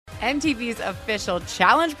MTV's official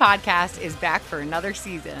Challenge podcast is back for another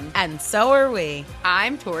season. And so are we.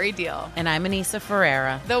 I'm Tori Deal. And I'm Anissa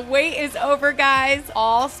Ferreira. The wait is over, guys.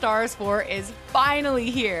 All Stars 4 is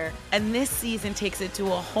finally here. And this season takes it to a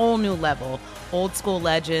whole new level. Old school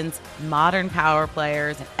legends, modern power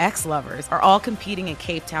players, and ex-lovers are all competing in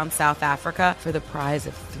Cape Town, South Africa for the prize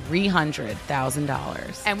of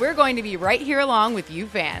 $300,000. And we're going to be right here along with you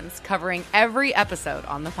fans, covering every episode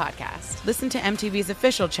on the podcast. Listen to MTV's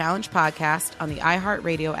official Challenge podcast on the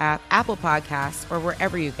iHeartRadio app, Apple Podcasts, or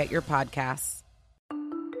wherever you get your podcasts.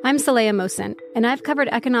 I'm Saleha Mohsin, and I've covered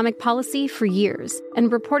economic policy for years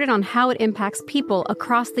and reported on how it impacts people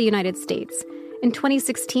across the United States. In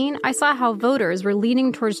 2016, I saw how voters were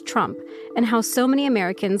leaning towards Trump and how so many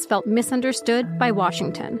Americans felt misunderstood by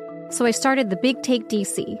Washington. So I started The Big Take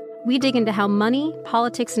DC. We dig into how money,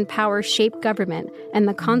 politics, and power shape government and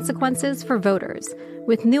the consequences for voters.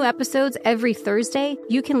 With new episodes every Thursday,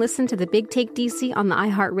 you can listen to The Big Take DC on the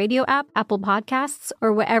iHeartRadio app, Apple Podcasts,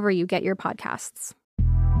 or wherever you get your podcasts.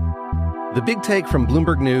 The Big Take from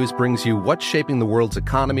Bloomberg News brings you what's shaping the world's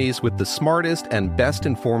economies with the smartest and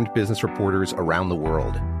best-informed business reporters around the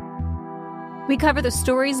world. We cover the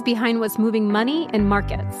stories behind what's moving money and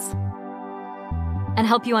markets. And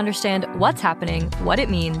help you understand what's happening, what it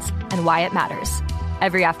means, and why it matters.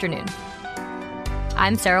 Every afternoon.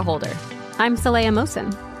 I'm Sarah Holder. I'm Saleha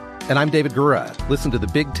Mohsin. And I'm David Gura. Listen to The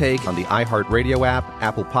Big Take on the iHeartRadio app,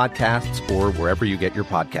 Apple Podcasts, or wherever you get your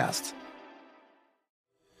podcasts.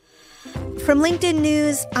 From LinkedIn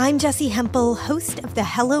News, I'm Jessie Hempel, host of the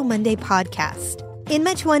Hello Monday podcast. In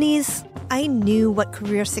my 20s, I knew what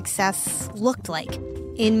career success looked like.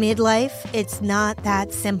 In midlife, it's not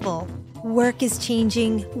that simple. Work is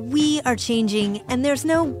changing, we are changing, and there's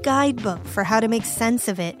no guidebook for how to make sense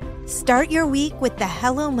of it. Start your week with the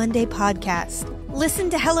Hello Monday podcast. Listen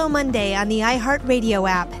to Hello Monday on the iHeartRadio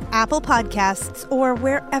app, Apple Podcasts, or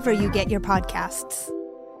wherever you get your podcasts.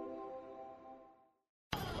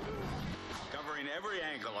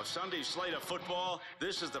 Sunday's slate of football.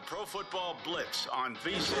 This is the Pro Football Blitz on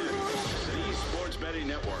VSiN, the Sports Betting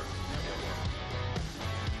Network.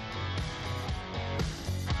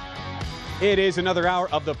 It is another hour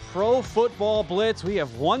of the Pro Football Blitz. We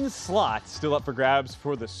have one slot still up for grabs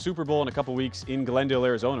for the Super Bowl in a couple weeks in Glendale,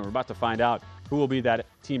 Arizona. We're about to find out who will be that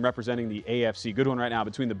team representing the AFC. Good one right now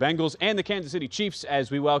between the Bengals and the Kansas City Chiefs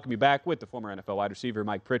as we welcome you back with the former NFL wide receiver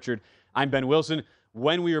Mike Pritchard. I'm Ben Wilson.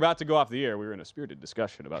 When we were about to go off the air, we were in a spirited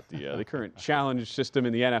discussion about the current challenge system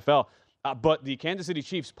in the NFL. But the Kansas City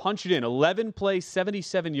Chiefs punched it in. 11-play,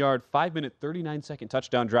 77-yard, 5-minute, 39-second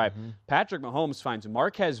touchdown drive. Patrick Mahomes finds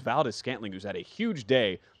Marquez Valdes-Scantling, who's had a huge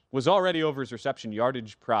day, was already over his reception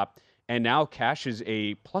yardage prop, and now cashes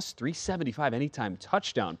a plus 375 anytime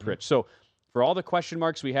touchdown, Pritch. So for all the question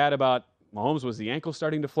marks we had about Mahomes, was the ankle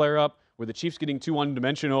starting to flare up? Were the Chiefs getting too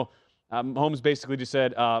one-dimensional? Mahomes basically just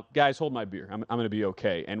said, guys, hold my beer. I'm going to be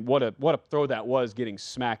okay. And what a throw that was, getting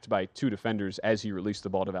smacked by two defenders as he released the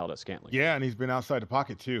ball to Valdes-Scantling. Yeah, and he's been outside the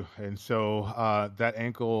pocket too. And so that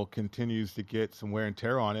ankle continues to get some wear and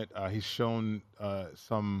tear on it. He's shown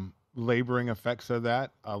some laboring effects of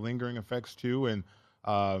that, lingering effects too. And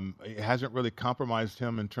it hasn't really compromised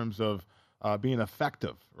him in terms of being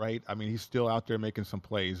effective, right? I mean, he's still out there making some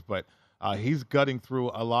plays, but he's gutting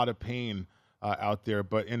through a lot of pain out there,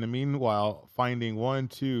 but in the meanwhile, finding 1,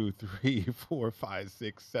 2, 3, 4, 5,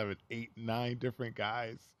 6, 7, 8, 9 different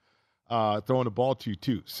guys throwing the ball to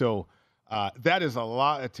too. So that is a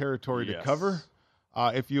lot of territory to cover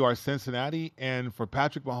if you are Cincinnati. And for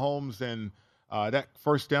Patrick Mahomes and that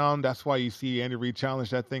first down, that's why you see Andy Reid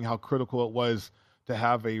challenge that thing, how critical it was to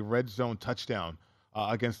have a red zone touchdown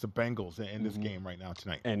against the Bengals in this game right now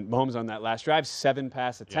tonight. And Mahomes on that last drive, 7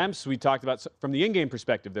 pass attempts. We talked about, from the in-game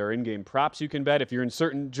perspective, there are in-game props you can bet if you're in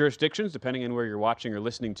certain jurisdictions, depending on where you're watching or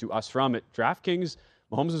listening to us from. At DraftKings,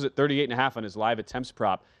 Mahomes was at 38.5 on his live attempts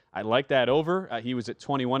prop. I like that over. He was at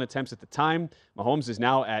 21 attempts at the time. Mahomes is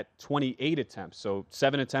now at 28 attempts. So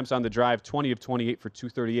 7 attempts on the drive, 20 of 28 for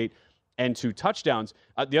 238. And 2 touchdowns.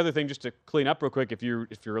 The other thing, just to clean up real quick, if you're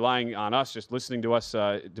relying on us, just listening to us,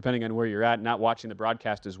 depending on where you're at, not watching the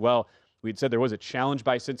broadcast as well, we'd said there was a challenge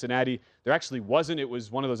by Cincinnati. There actually wasn't. It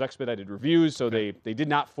was one of those expedited reviews, so they did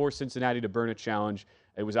not force Cincinnati to burn a challenge.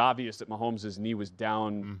 It was obvious that Mahomes' knee was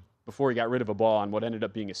down before he got rid of a ball on what ended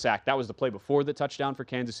up being a sack. That was the play before the touchdown for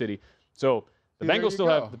Kansas City. So the Bengals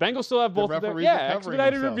still have both of their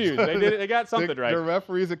expedited reviews. They got something right. The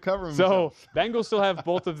referees are covering themselves. So Bengals still have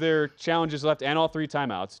both of their challenges left and all 3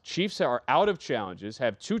 timeouts. Chiefs are out of challenges,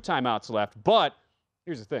 have 2 timeouts left. But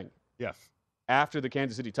here's the thing. Yes. After the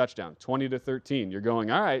Kansas City touchdown, 20-13, you're going,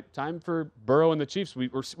 all right, time for Burrow and the Chiefs.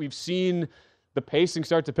 We've seen the pacing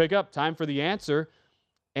start to pick up. Time for the answer.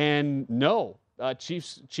 And no,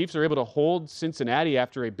 Chiefs are able to hold Cincinnati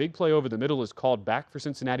after a big play over the middle is called back for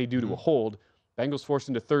Cincinnati due to a hold. Bengals forced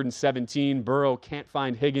into 3rd and 17. Burrow can't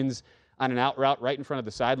find Higgins on an out route right in front of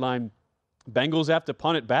the sideline. Bengals have to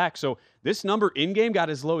punt it back. So this number in-game got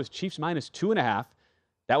as low as Chiefs -2.5.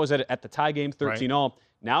 That was at the tie game, 13-all.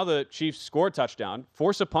 Now the Chiefs score a touchdown,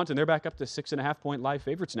 force a punt, and they're back up to 6.5-point live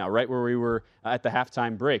favorites now, right where we were at the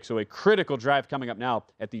halftime break. So a critical drive coming up now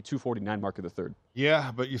at the 2:49 mark of the third.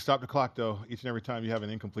 Yeah, but you stop the clock, though, each and every time you have an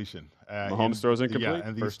incompletion. Mahomes throws incomplete. Yeah,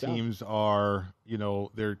 and these teams are,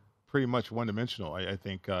 they're pretty much one-dimensional, I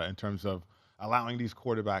think, in terms of allowing these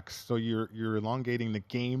quarterbacks. So you're elongating the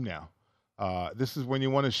game now. This is when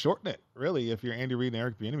you want to shorten it, really, if you're Andy Reid and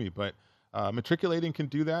Eric Bieniemy. But matriculating can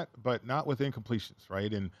do that, but not with incompletions,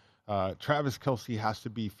 right? And Travis Kelce has to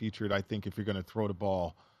be featured, I think, if you're going to throw the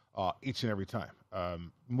ball each and every time.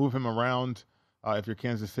 Move him around. If you're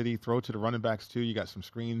Kansas City, throw to the running backs, too. You got some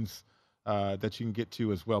screens that you can get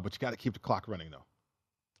to as well. But you got to keep the clock running, though.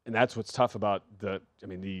 And that's what's tough about the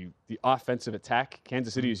offensive attack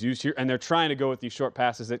Kansas City has used here. And they're trying to go with these short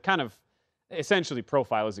passes that kind of essentially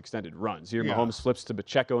profile as extended runs. Here, Mahomes flips to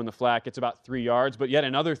Pacheco in the flat, gets about 3 yards, but yet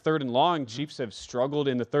another 3rd and long. Chiefs have struggled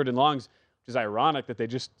in the 3rd and longs, which is ironic that they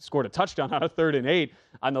just scored a touchdown on a 3rd and 8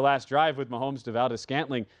 on the last drive with Mahomes to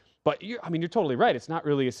Valdes-Scantling. But you're totally right. It's not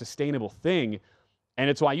really a sustainable thing. And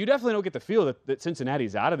it's why you definitely don't get the feel that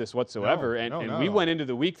Cincinnati's out of this whatsoever. No. We went into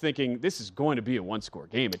the week thinking this is going to be a one-score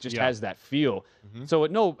game. It just has that feel. So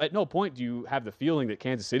at no point do you have the feeling that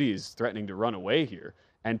Kansas City is threatening to run away here.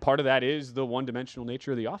 And part of that is the one-dimensional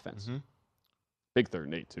nature of the offense. Big 3rd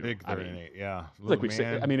and 8, too. Big 3rd and 8, yeah. Like we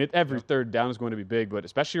said, every third down is going to be big, but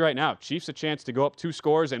especially right now, Chiefs a chance to go up 2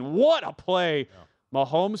 scores, and what a play.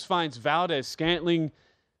 Mahomes finds Valdes-Scantling,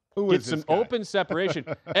 gets some open separation.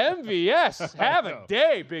 MVS, have a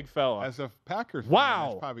day, big fella. As a Packers fan,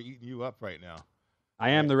 it's probably eating you up right now.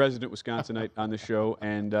 I am the resident Wisconsinite on the show,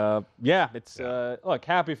 and look,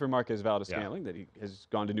 happy for Marquez Valdes-Scantling that he has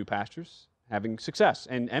gone to new pastures, having success.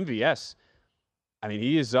 And MVS,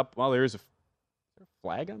 he is up. Well, there is a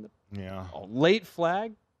flag on the late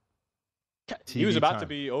flag. He was about to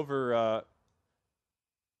be over. It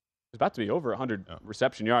was about to be over 100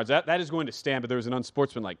 reception yards. That is going to stand, but there was an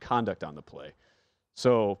unsportsmanlike conduct on the play.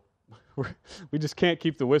 So we just can't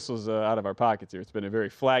keep the whistles out of our pockets here. It's been a very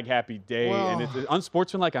flag-happy day, and it's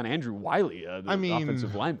unsportsmanlike on Andrew Wiley, the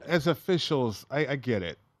offensive lineman. As officials, I get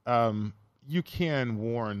it. You can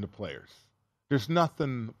warn the players. There's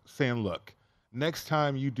nothing saying, look, next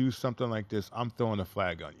time you do something like this, I'm throwing a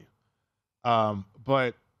flag on you.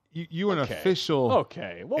 But you're an official,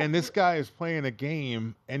 and this guy is playing a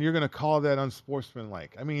game, and you're going to call that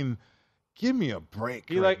unsportsmanlike. Give me a break.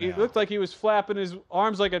 He looked like he was flapping his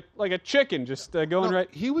arms like a chicken, just going right.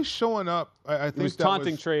 He was showing up. I think he was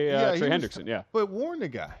taunting Trey Hendrickson. But warn the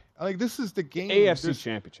guy. This is the game. AFC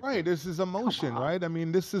Championship. Right. This is emotion, right?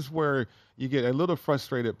 This is where you get a little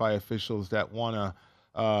frustrated by officials that want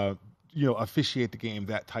to, officiate the game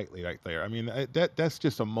that tightly right there. That's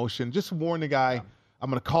just emotion. Just warn the guy. Yeah. I'm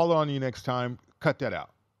going to call on you next time. Cut that out.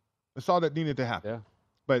 That's all that needed to happen. Yeah.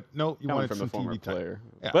 But no, you wanted wanted from some a former TV player.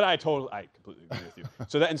 Yeah. But I completely agree with you.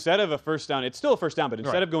 So that instead of a first down, it's still a first down, but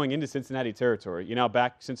instead of going into Cincinnati territory,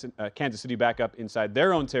 Kansas City back up inside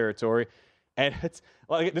their own territory. And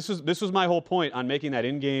this was my whole point on making that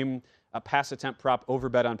in-game pass attempt prop over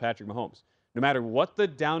bet on Patrick Mahomes. No matter what the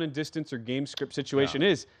down and distance or game script situation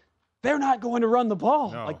is, they're not going to run the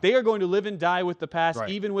ball. No. They are going to live and die with the pass,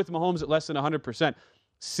 even with Mahomes at less than 100%.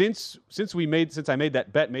 Since I made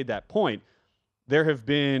that point, there have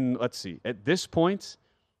been, at this point,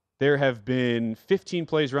 there have been 15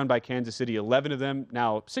 plays run by Kansas City, 11 of them,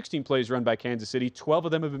 now 16 plays run by Kansas City, 12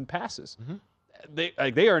 of them have been passes.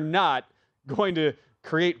 They are not going to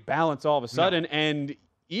create balance all of a sudden. And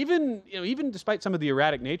even despite some of the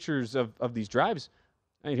erratic natures of these drives,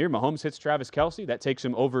 here Mahomes hits Travis Kelce. That takes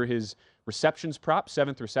him over his receptions prop,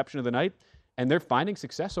 7th reception of the night. And they're finding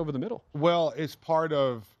success over the middle. Well, it's part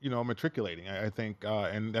of, matriculating, I think,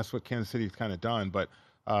 and that's what Kansas City's kind of done. But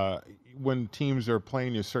when teams are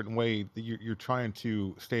playing a certain way, you're trying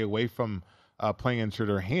to stay away from playing into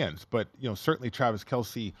their hands. But, certainly Travis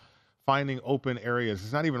Kelce finding open areas.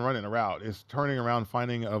 It's not even running a route. It's turning around,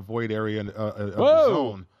 finding a void area of the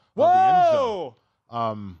zone. Whoa! Of the end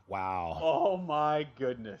zone. Wow. Oh, my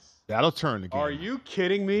goodness. That'll turn the game. Are you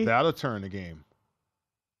kidding me? That'll turn the game.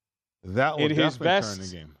 That will definitely turn the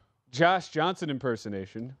game. Josh Johnson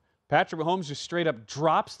impersonation, Patrick Mahomes just straight up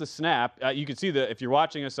drops the snap. You can see if you're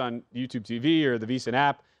watching us on YouTube TV or the VSiN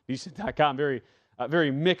app, VSiN.com, very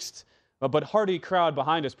mixed but hearty crowd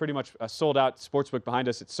behind us, pretty much a sold-out sportsbook behind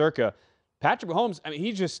us at Circa. Patrick Mahomes, I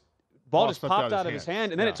mean, ball just popped out of his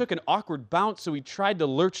hand, and then it took an awkward bounce, so he tried to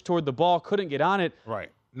lurch toward the ball, couldn't get on it.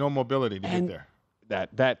 Right. No mobility to get there.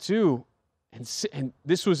 That too. And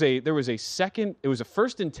this was it was a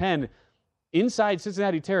 1st and 10 inside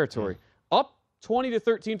Cincinnati territory. Up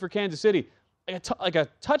 20-13 for Kansas City. Like a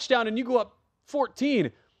touchdown, and you go up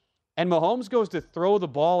 14. And Mahomes goes to throw the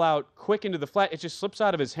ball out quick into the flat. It just slips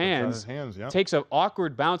out of his hands. Takes an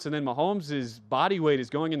awkward bounce, and then Mahomes' body weight is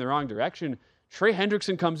going in the wrong direction. Trey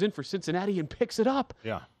Hendrickson comes in for Cincinnati and picks it up.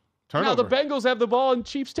 Yeah. Turnover. Now the Bengals have the ball in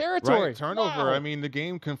Chiefs territory. Right, turnover. Wow. I mean, the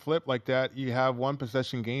game can flip like that. You have one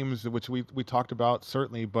possession games, which we talked about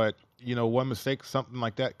certainly, but one mistake, something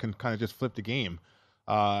like that can kind of just flip the game.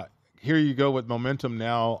 Here you go with momentum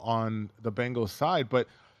now on the Bengals side, but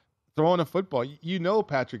throwing a football,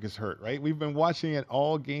 Patrick is hurt, right? We've been watching it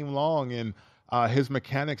all game long, and his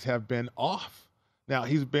mechanics have been off. Now,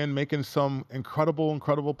 he's been making some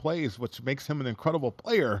incredible plays, which makes him an incredible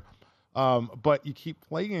player. But you keep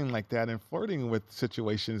playing like that and flirting with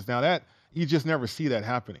situations. Now that you just never see that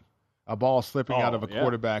happening. A ball slipping out of a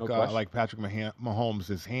quarterback like Patrick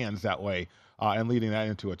Mahomes' hands that way and leading that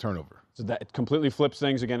into a turnover. So that completely flips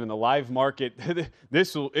things again in the live market.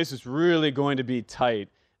 This is really going to be tight,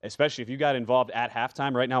 especially if you got involved at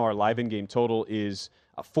halftime. Right now, our live in-game total is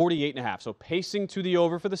 48.5. So pacing to the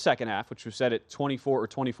over for the second half, which was set at 24 or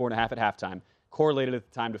 24.5 at halftime, correlated at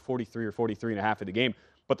the time to 43 or 43.5 of the game.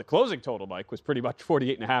 But the closing total, Mike, was pretty much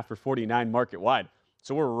 48.5 or 49 market-wide.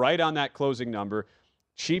 So we're right on that closing number.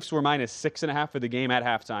 Chiefs were minus 6.5 for the game at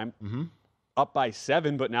halftime, up by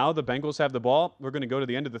 7. But now the Bengals have the ball. We're going to go to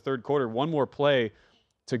the end of the third quarter. One more play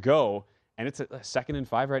to go. And it's a 2nd and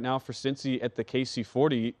 5 right now for Cincy at the KC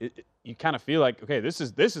 40. You kind of feel like, okay, this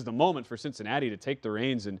is the moment for Cincinnati to take the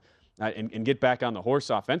reins and get back on the horse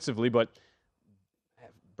offensively. But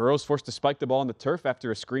Burrow's forced to spike the ball on the turf after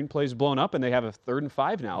a screen play is blown up, and they have a 3rd and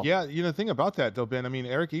 5 now. Yeah, the thing about that, though, Ben, I mean,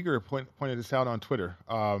 Eric Eager pointed this out on Twitter,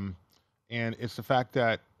 and it's the fact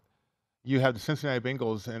that you have the Cincinnati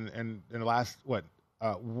Bengals, and in the last,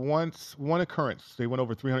 one occurrence, they went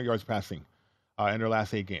over 300 yards passing in their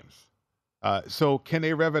last 8 games. So can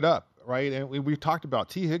they rev it up, right? And we've talked about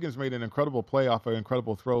T. Higgins made an incredible play off an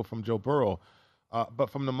incredible throw from Joe Burrow, but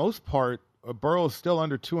from the most part, Burrow is still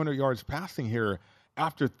under 200 yards passing here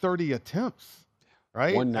after 30 attempts,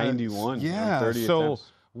 right? 191. Yeah. 30 so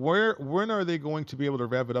attempts. When are they going to be able to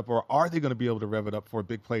rev it up, or are they going to be able to rev it up for a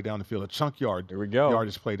big play down the field, a chunk yardage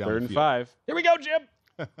play down the field? 3rd and 5. Here we go,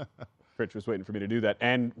 Jim. Rich was waiting for me to do that.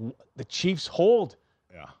 And the Chiefs hold.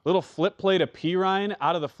 Yeah. Little flip play to Pirine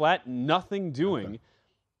out of the flat, nothing doing.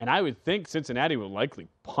 And I would think Cincinnati will likely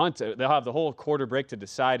punt. They'll have the whole quarter break to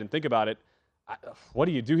decide and think about it. What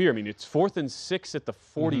do you do here? I mean, it's 4th and 6 at the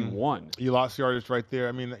 41. You lost yardage right there.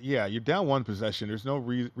 I mean, yeah, you're down one possession. There's no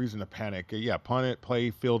reason to panic. Yeah, punt it,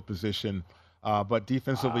 play field position. But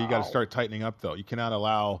defensively, you got to start tightening up, though. You cannot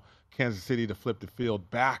allow Kansas City to flip the field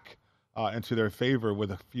back into their favor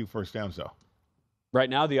with a few first downs, though. Right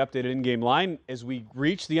now, the updated in-game line as we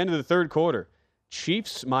reach the end of the third quarter.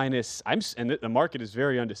 Chiefs minus, and the market is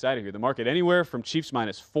very undecided here. The market anywhere from Chiefs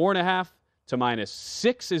minus 4.5 to minus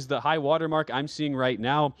 6 is the high water mark I'm seeing right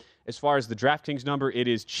now. As far as the DraftKings number, it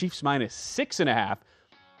is Chiefs minus 6.5.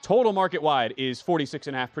 Total market wide is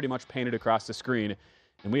 46.5, pretty much painted across the screen.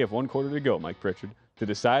 And we have 1 quarter to go, Mike Pritchard, to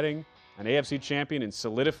deciding an AFC champion and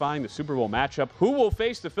solidifying the Super Bowl matchup. Who will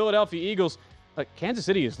face the Philadelphia Eagles? Kansas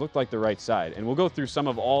City has looked like the right side, and we'll go through some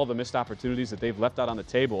of all the missed opportunities that they've left out on the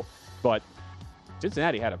table. But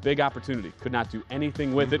Cincinnati had a big opportunity, could not do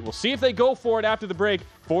anything with it. We'll see if they go for it after the break.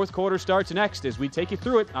 Fourth quarter starts next as we take you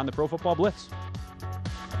through it on the Pro Football Blitz.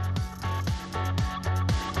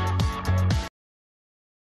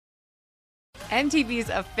 MTV's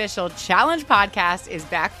official Challenge podcast is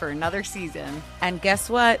back for another season. And guess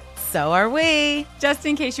what? So are we. Just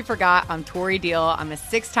in case you forgot, I'm Tori Deal. I'm a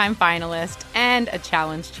 6-time finalist and a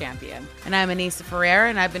Challenge champion. And I'm Anissa Ferreira,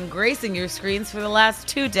 and I've been gracing your screens for the last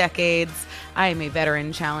 2 decades. I am a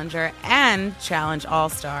veteran challenger and Challenge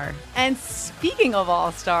All-Star. And speaking of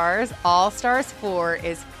All-Stars, All-Stars 4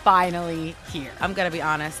 is finally here. I'm going to be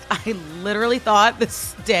honest. I literally thought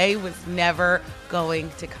this day was never going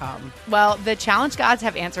to come. Well, the Challenge gods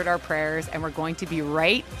have answered our prayers, and we're going to be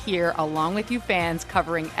right here along with you fans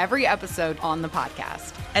covering every episode on the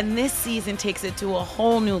podcast. And this season takes it to a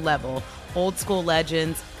whole new level. Old school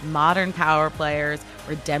legends, modern power players,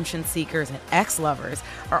 redemption seekers, and ex-lovers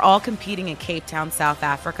are all competing in Cape Town, South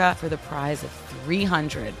Africa for the prize of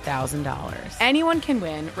 $300,000. Anyone can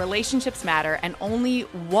win, relationships matter, and only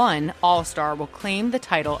one All-Star will claim the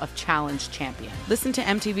title of Challenge Champion. Listen to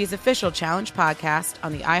MTV's official Challenge podcast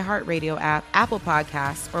on the iHeartRadio app, Apple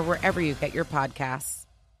Podcasts, or wherever you get your podcasts.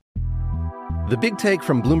 The Big Take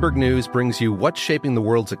from Bloomberg News brings you what's shaping the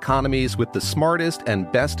world's economies with the smartest and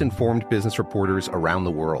best-informed business reporters around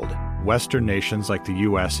the world. Western nations like the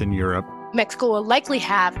U.S. and Europe. Mexico will likely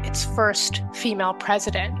have its first female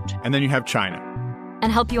president. And then you have China.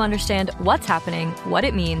 And help you understand what's happening, what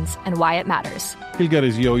it means, and why it matters. He'll get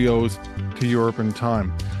his yo-yos to Europe in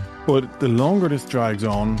time. But the longer this drags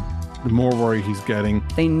on, the more worry he's getting.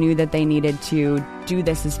 They knew that they needed to do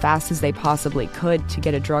this as fast as they possibly could to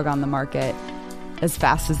get a drug on the market as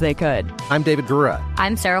fast as they could. I'm David Gura.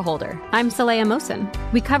 I'm Sarah Holder. I'm Saleha Mohsen.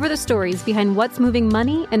 We cover the stories behind what's moving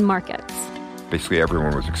money and markets. Basically,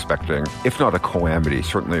 everyone was expecting, if not a calamity,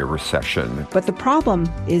 certainly a recession. But the problem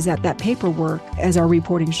is that paperwork, as our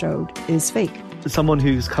reporting showed, is fake. As someone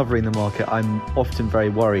who's covering the market, I'm often very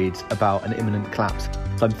worried about an imminent collapse.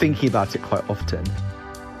 So I'm thinking about it quite often.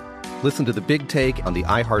 Listen to The Big Take on the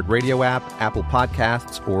iHeartRadio app, Apple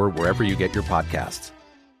Podcasts, or wherever you get your podcasts.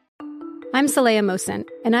 I'm Saleha Mohsen,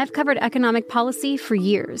 and I've covered economic policy for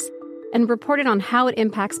years and reported on how it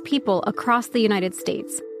impacts people across the United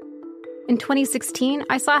States. In 2016,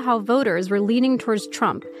 I saw how voters were leaning towards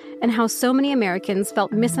Trump and how so many Americans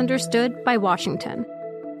felt misunderstood by Washington.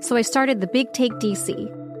 So I started The Big Take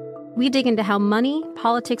DC. We dig into how money,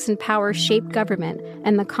 politics, and power shape government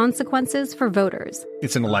and the consequences for voters.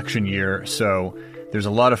 It's an election year, so there's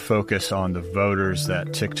a lot of focus on the voters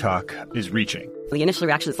that TikTok is reaching. The initial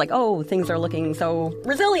reaction is like, oh, things are looking so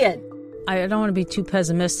resilient. I don't want to be too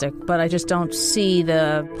pessimistic, but I just don't see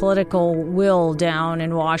the political will down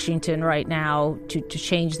in Washington right now to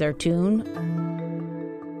change their tune.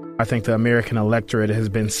 I think the American electorate has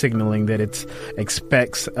been signaling that it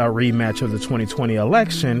expects a rematch of the 2020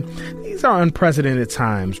 election. These are unprecedented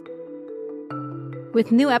times.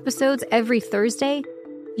 With new episodes every Thursday,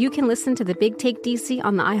 you can listen to The Big Take DC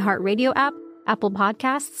on the iHeartRadio app, Apple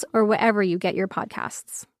Podcasts, or wherever you get your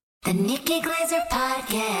podcasts. The Nikki Glaser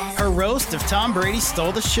Podcast. Her roast of Tom Brady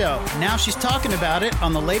stole the show. Now she's talking about it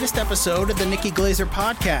on the latest episode of the Nikki Glaser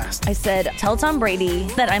Podcast. I said, tell Tom Brady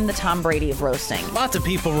that I'm the Tom Brady of roasting. Lots of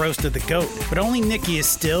people roasted the GOAT, but only Nikki is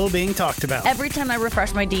still being talked about. Every time I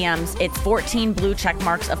refresh my DMs, it's 14 blue check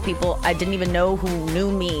marks of people I didn't even know who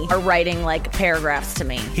knew me are writing like paragraphs to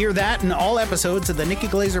me. Hear that in all episodes of the Nikki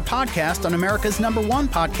Glaser Podcast on America's #1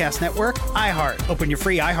 podcast network, iHeart. Open your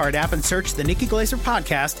free iHeart app and search the Nikki Glaser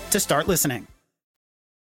Podcast to start listening.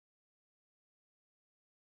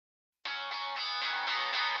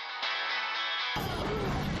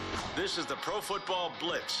 This is the Pro Football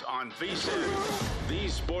Blitz on VSiN, the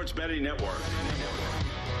Sports Betting Network.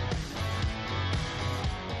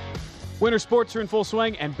 Winter sports are in full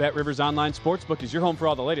swing, and BetRivers Online Sportsbook is your home for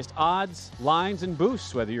all the latest odds, lines, and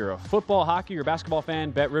boosts. Whether you're a football, hockey, or basketball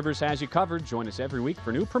fan, BetRivers has you covered. Join us every week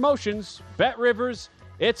for new promotions. BetRivers,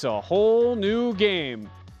 it's a whole new game.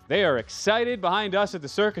 They are excited behind us at the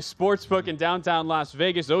Circus Sportsbook in downtown Las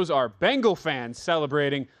Vegas. Those are Bengal fans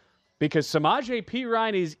celebrating because Samaje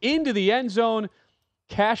Perine is into the end zone,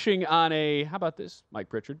 cashing on a, how about this, Mike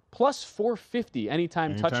Pritchard, plus 450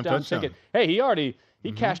 anytime touchdown ticket. Hey,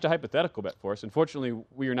 he cashed a hypothetical bet for us. Unfortunately,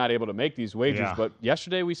 we are not able to make these wagers, but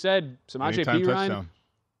yesterday we said Samaje Perine,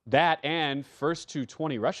 that and first to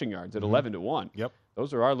 20 rushing yards at 11-1. Yep.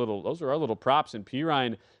 Those are our little props, and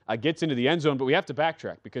Perine gets into the end zone, but we have to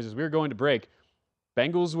backtrack because as we were going to break,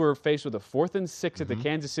 Bengals were faced with a 4th and 6 at the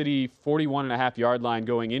Kansas City 41.5-yard line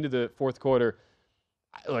going into the fourth quarter.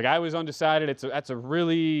 Like, I was undecided. That's a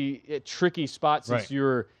really tricky spot since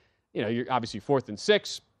you're obviously 4th and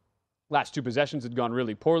 6. Last two possessions had gone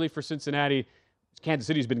really poorly for Cincinnati. Kansas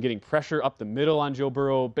City's been getting pressure up the middle on Joe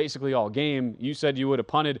Burrow basically all game. You said you would have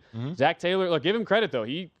punted. Zach Taylor, look, give him credit, though.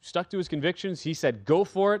 He stuck to his convictions. He said, go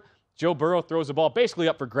for it. Joe Burrow throws the ball basically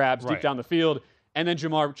up for grabs deep down the field. And then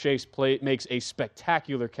Jamar Chase makes a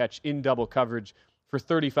spectacular catch in double coverage for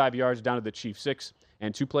 35 yards down to the Chiefs 6.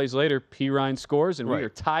 And 2 plays later, Perine scores, and we are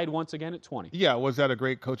tied once again at 20. Yeah, was that a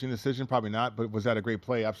great coaching decision? Probably not, but was that a great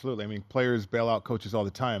play? Absolutely. I mean, players bail out coaches all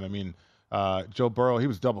the time. I mean, Joe Burrow, he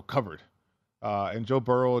was double covered. And Joe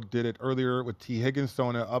Burrow did it earlier with T. Higgins,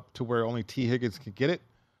 throwing it up to where only T. Higgins could get it.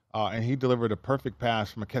 And he delivered a perfect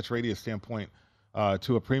pass from a catch radius standpoint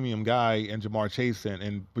to a premium guy and Jamar Chase.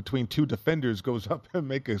 And between two defenders, goes up and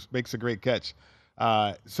makes a great catch.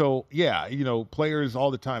 So yeah, players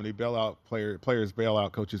all the time, they bail out players bail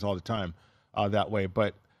out coaches all the time that way.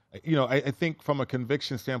 But I think from a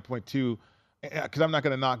conviction standpoint too, because I'm not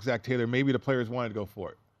going to knock Zach Taylor. Maybe the players wanted to go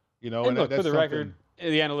for it. And look, for the record,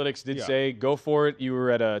 the analytics did say go for it. You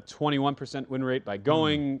were at a 21% win rate by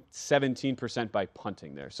going, 17% by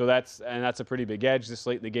punting there. So that's a pretty big edge this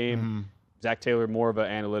late in the game. Zach Taylor, more of an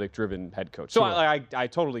analytic-driven head coach. So I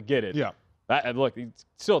totally get it. Yeah. Look, it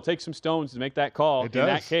still takes some stones to make that call in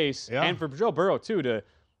that case, and for Joe Burrow too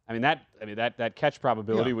that catch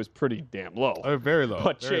probability was pretty damn low. Very low.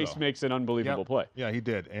 But very Chase low. makes an unbelievable play. Yeah, he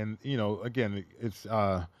did. And again, it's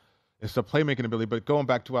the playmaking ability. But going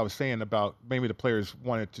back to what I was saying about maybe the players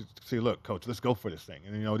wanted to say, look, coach, let's go for this thing.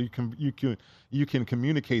 And you can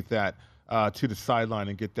communicate that to the sideline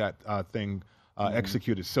and get that thing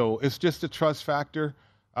executed. So it's just a trust factor.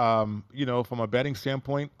 From a betting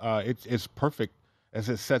standpoint, it's perfect as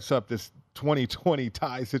it sets up this 2020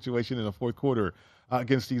 tie situation in the fourth quarter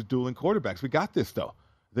against these dueling quarterbacks. We got this, though.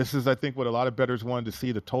 This is, I think, what a lot of bettors wanted to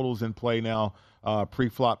see, the totals in play now,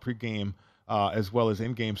 pre-flop, pre-game, as well as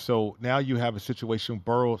in-game. So now you have a situation,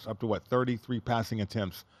 Burrow's up to, 33 passing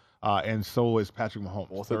attempts, and so is Patrick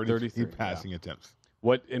Mahomes, 33 passing attempts.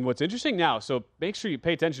 What's interesting now, so make sure you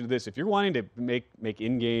pay attention to this. If you're wanting to make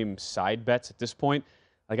in-game side bets at this point,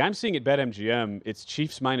 like I'm seeing at BetMGM, it's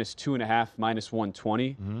Chiefs -2.5,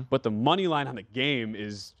 -120, but the money line on the game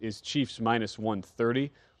is Chiefs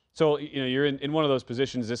 -130. So you're in one of those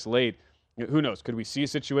positions this late. Who knows? Could we see a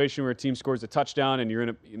situation where a team scores a touchdown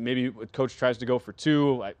and maybe a coach tries to go for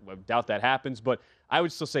two? I doubt that happens, but I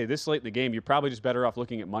would still say this late in the game, you're probably just better off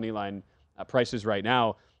looking at money line prices right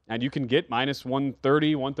now. And you can get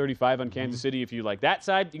 -130, 135 on Kansas City if you like that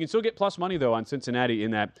side. You can still get plus money, though, on Cincinnati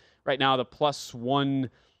in that. Right now, the plus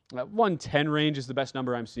 110 range is the best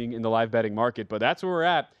number I'm seeing in the live betting market. But that's where we're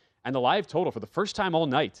at. And the live total for the first time all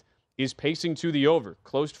night is pacing to the over.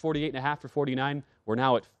 Closed 48.5 for 49. We're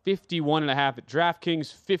now at 51.5 at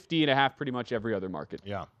DraftKings, 50.5 pretty much every other market.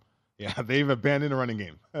 Yeah, they've abandoned the running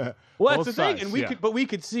game. Well, that's the thing. And we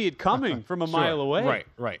could see it coming from a mile away.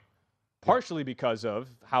 Right. Partially because of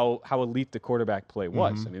how elite the quarterback play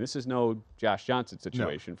was. I mean, this is no Josh Johnson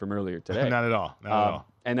situation from earlier today. Not at all.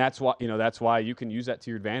 And that's why you can use that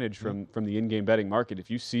to your advantage from the in-game betting market.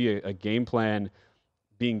 If you see a game plan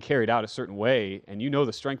being carried out a certain way, and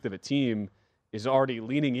the strength of a team is already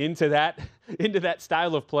leaning into that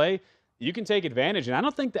style of play, you can take advantage. And I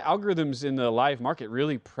don't think the algorithms in the live market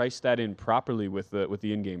really price that in properly with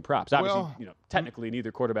the in-game props. Obviously, technically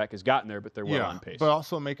neither quarterback has gotten there, but they're well on pace. But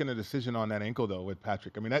also making a decision on that ankle, though, with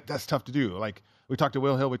Patrick. I mean, that's tough to do. Like, we talked to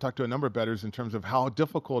Will Hill, we talked to a number of bettors in terms of how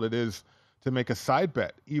difficult it is to make a side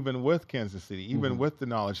bet, even with Kansas City, even with the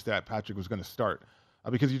knowledge that Patrick was going to start,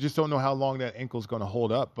 because you just don't know how long that ankle is going to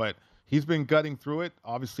hold up. But he's been gutting through it.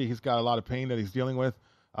 Obviously, he's got a lot of pain that he's dealing with.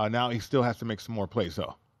 Now he still has to make some more plays,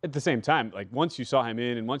 though. At the same time, like once you saw him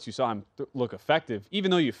in and once you saw him look effective, even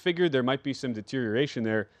though you figured there might be some deterioration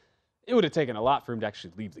there, it would have taken a lot for him to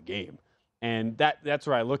actually leave the game. And that's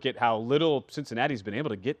where I look at how little Cincinnati's been able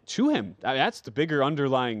to get to him. I mean, that's the bigger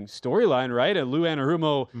underlying storyline, right? A Lou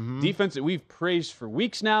Anarumo defense that we've praised for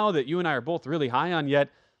weeks now, that you and I are both really high on, yet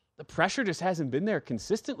the pressure just hasn't been there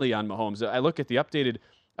consistently on Mahomes. I look at the updated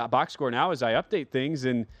box score now as I update things,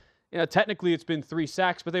 and technically it's been 3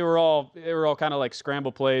 sacks, but they were all kind of like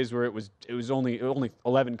scramble plays where it was only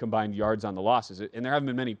 11 combined yards on the losses, and there haven't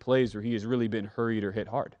been many plays where he has really been hurried or hit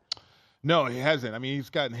hard. No, he hasn't. I mean,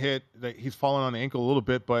 he's gotten hit. He's fallen on the ankle a little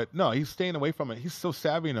bit, but no, he's staying away from it. He's so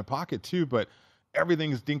savvy in the pocket too, but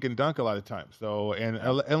everything's dink and dunk a lot of times. So, and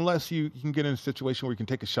unless you can get in a situation where you can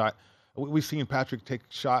take a shot, we've seen Patrick take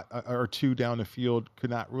a shot or two down the field,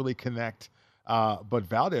 could not really connect. But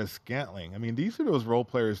Valdes-Scantling, I mean, these are those role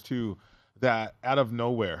players too that out of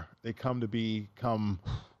nowhere they come to become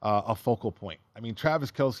a focal point. I mean,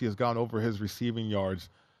 Travis Kelce has gone over his receiving yards,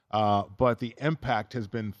 but the impact has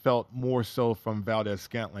been felt more so from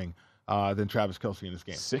Valdes-Scantling than Travis Kelce in this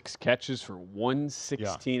game. 6 catches for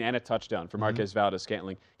 116 and a touchdown for Marquez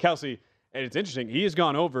Valdes-Scantling. Kelce, and it's interesting, he has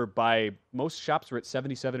gone over by most shops were at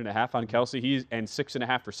 77.5 on Kelce. And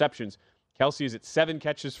 6.5 receptions. Kelce is at 7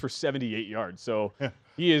 catches for 78 yards. So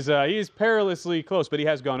he is perilously close, but he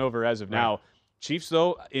has gone over as of now. Chiefs,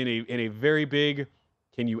 though, in a very big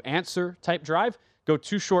can you answer type drive, go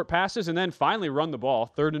 2 short passes, and then finally run the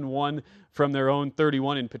ball. 3rd and 1 from their own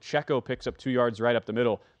 31, and Pacheco picks up 2 yards right up the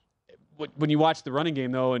middle. When you watch the running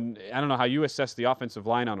game, though, and I don't know how you assess the offensive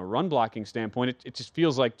line on a run blocking standpoint, it just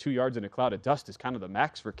feels like 2 yards in a cloud of dust is kind of the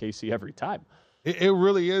max for KC every time. It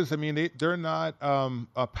really is. I mean, they're not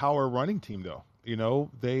a power running team, though.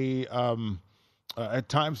 They at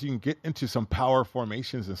times you can get into some power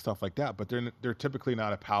formations and stuff like that, but they're typically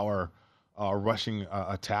not a power rushing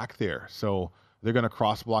attack there. So they're going to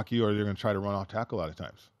cross block you, or they're going to try to run off tackle a lot of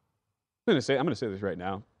times. I'm going to say this right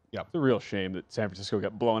now. Yeah, it's a real shame that San Francisco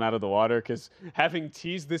got blown out of the water, because having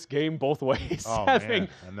teased this game both ways,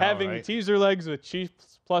 having teaser legs with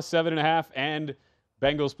Chiefs plus 7.5 and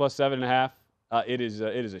Bengals plus 7.5, it is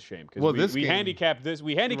a shame, because we handicapped this.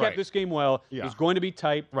 We handicapped this game well. Yeah. It was going to be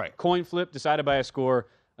tight. Right. Coin flip decided by a score.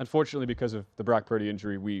 Unfortunately, because of the Brock Purdy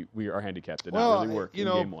injury, we are handicapped. Did not really work in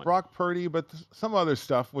game one. Brock Purdy, but some other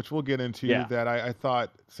stuff, which we'll get into, that I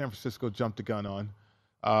thought San Francisco jumped the gun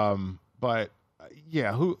on. But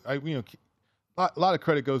yeah, a lot of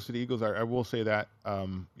credit goes to the Eagles. I will say that.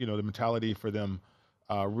 The mentality for them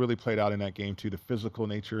really played out in that game too. The physical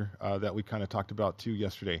nature that we kind of talked about too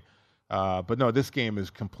yesterday. But no, this game is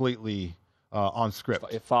completely on script.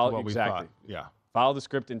 It followed exactly. Yeah. Follow the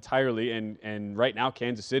script entirely, and right now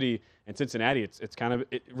Kansas City and Cincinnati,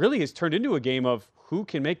 it really has turned into a game of who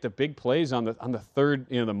can make the big plays on the third,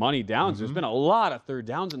 the money downs. There's been a lot of third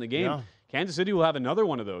downs in the game. Yeah. Kansas City will have another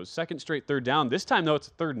one of those, second straight third down. This time though, it's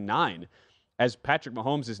 3rd and 9, as Patrick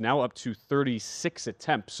Mahomes is now up to 36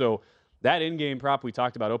 attempts. So that in-game prop we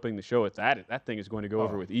talked about opening the show with that thing is going to go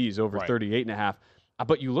over with ease, over 38.5.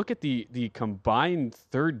 But you look at the combined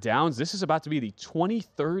third downs. This is about to be the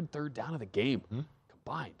 23rd third down of the game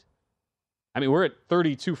combined. I mean, we're at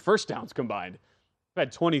 32 first downs combined. We've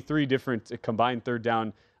had 23 different combined third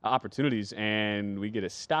down opportunities, and we get a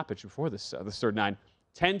stoppage before this third 9.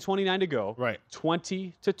 10:29 to go. Right.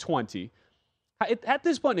 20-20. At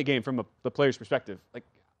this point in the game, from the player's perspective,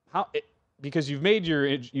 because you make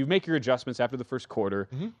your adjustments after the first quarter,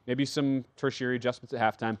 maybe some tertiary adjustments at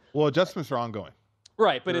halftime. Well, adjustments are ongoing.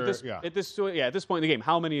 Right, but at this point in the game,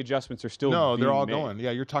 how many adjustments are still No, they're all made? going.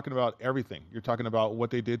 Yeah, you're talking about everything. You're talking about what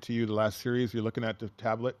they did to you the last series. You're looking at the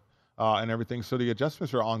tablet and everything. So the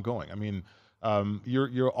adjustments are ongoing. I mean,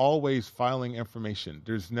 you're always filing information.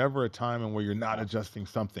 There's never a time where you're not adjusting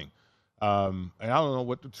something. And I don't know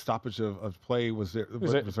what the stoppage of play was there.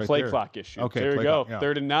 Was right play there. Clock issue. Okay, there we go. Clock, yeah.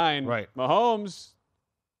 3rd and 9. Right. Mahomes,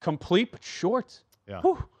 complete but short. Yeah.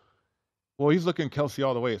 Whew. Well, he's looking Kelsey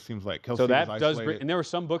all the way, it seems like. Kelsey so that does and there were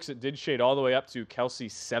some books that did shade all the way up to Kelsey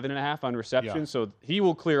 7.5 on reception. Yeah. So he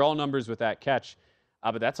will clear all numbers with that catch.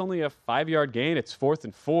 But that's only a 5-yard gain. It's 4th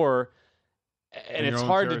and 4. And it's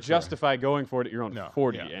hard to justify going for it at your own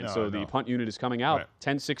 40. The punt unit is coming out.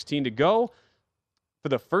 10:16 to go. For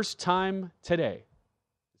the first time today,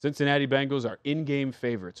 Cincinnati Bengals are in-game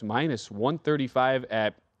favorites, minus 135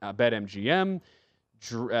 at BetMGM.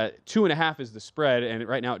 2.5 is the spread, and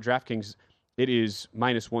right now at DraftKings, it is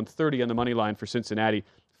minus 130 on the money line for Cincinnati.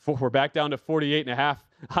 We're back down to 48.5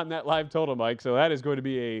 on that live total, Mike. So that is going to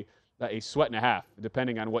be a sweat and a half,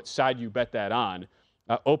 depending on what side you bet that on.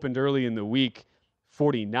 Opened early in the week,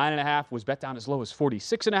 49.5, was bet down as low as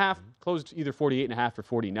 46.5, closed either 48.5 or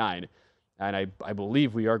 49. And I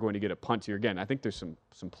believe we are going to get a punt here again. I think there's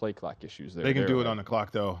some play clock issues there. They can do it on the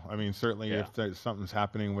clock, though. I mean, certainly if something's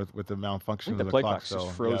happening with the malfunction of the play clock, so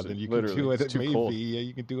frozen, then you literally. can do it. It's too cold.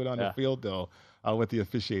 You can do it on the field, though, with the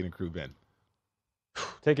officiating crew, Ben.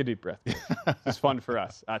 Take a deep breath. It's fun for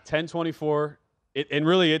us. 10:24.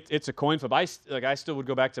 It's a coin flip. I still would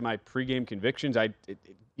go back to my pregame convictions.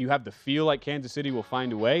 You have the feel like Kansas City will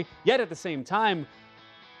find a way. Yet at the same time,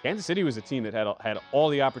 Kansas City was a team that had all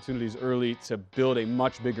the opportunities early to build a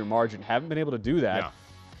much bigger margin. Haven't been able to do that. Yeah.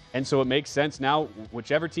 And so it makes sense now,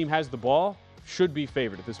 whichever team has the ball should be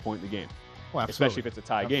favored at this point in the game. Well, especially if it's a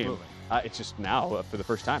tie game. It's just now, for the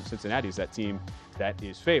first time, Cincinnati is that team that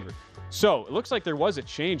is favored. So it looks like there was a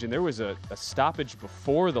change, and there was a stoppage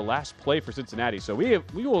before the last play for Cincinnati. So we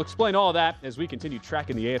will explain all that as we continue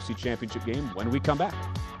tracking the AFC Championship game when we come back.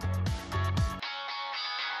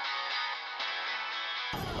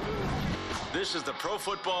 This is the Pro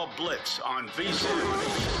Football Blitz on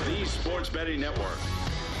VSiN, the Sports Betting Network.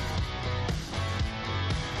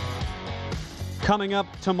 Coming up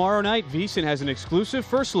tomorrow night, VSiN has an exclusive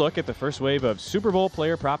first look at the first wave of Super Bowl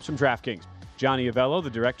player props from DraftKings. Johnny Avello,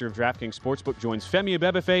 the director of DraftKings Sportsbook, joins Femi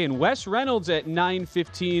Abebefe and Wes Reynolds at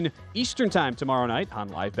 9:15 Eastern Time tomorrow night on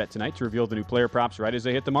Live Bet Tonight to reveal the new player props right as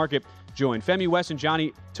they hit the market. Join Femi, Wes, and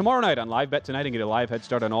Johnny tomorrow night on Live Bet Tonight and get a live head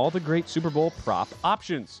start on all the great Super Bowl prop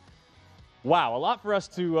options. Wow, a lot for us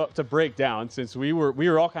to break down, since we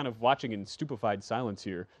were all kind of watching in stupefied silence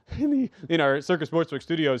here in our Circus Sportsbook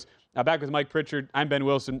studios. Back with Mike Pritchard, I'm Ben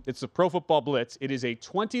Wilson. It's the Pro Football Blitz. It is a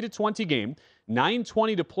 20-20 game,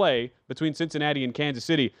 9:20 to play between Cincinnati and Kansas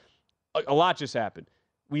City. A lot just happened.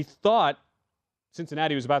 We thought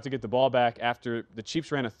Cincinnati was about to get the ball back after the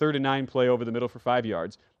Chiefs ran a 3rd and 9 play over the middle for 5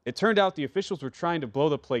 yards. It turned out the officials were trying to blow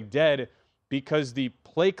the play dead because the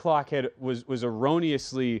play clock was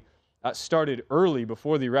erroneously started early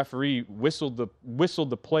before the referee whistled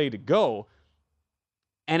the play to go.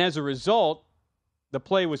 And as a result, the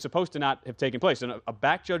play was supposed to not have taken place. And a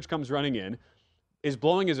back judge comes running in, is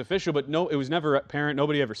blowing his official, but no, it was never apparent.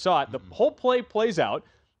 Nobody ever saw it. The whole play plays out.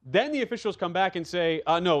 Then the officials come back and say,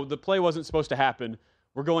 no, the play wasn't supposed to happen.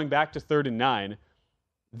 We're going back to 3rd and 9.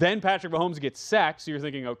 Then Patrick Mahomes gets sacked, so you're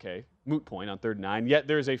thinking, okay, moot point on 3rd and 9. Yet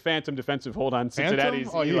there's a phantom defensive hold on Cincinnati's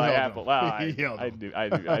Eli Apple. I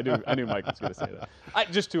knew Mike was going to say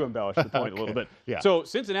that. Just to embellish the point a little bit. Yeah. So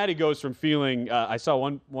Cincinnati goes from feeling. I saw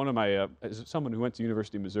one of my someone who went to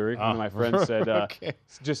University of Missouri. One of my friends said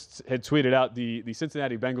just had tweeted out the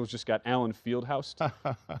Cincinnati Bengals just got Allen Fieldhoused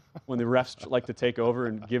when the refs like to take over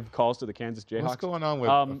and give calls to the Kansas Jayhawks. What's going on with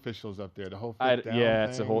officials up there? The whole fifth down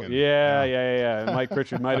it's a whole yeah. Mike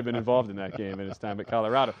Pritchard might have been involved in that game in his time at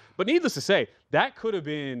Colorado. But needless to say, that could have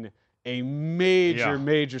been a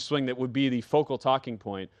major swing that would be the focal talking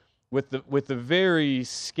point with the very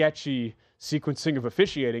sketchy sequencing of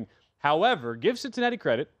officiating. However, give Cincinnati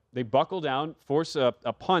credit. They buckle down, force a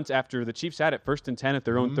punt after the Chiefs had it 1st and 10 at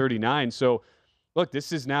their own 39. So, look,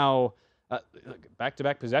 this is now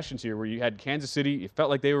back-to-back possessions here where you had Kansas City. It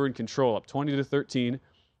felt like they were in control, up 20-13.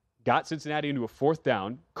 Got Cincinnati into a 4th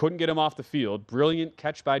down. Couldn't get him off the field. Brilliant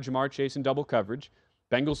catch by Jamar Chase in double coverage.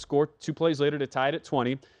 Bengals score 2 plays later to tie it at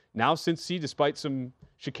 20. Now Cincy, despite some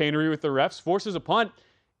chicanery with the refs, forces a punt,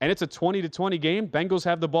 and it's a 20-20 game. Bengals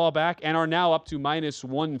have the ball back and are now up to minus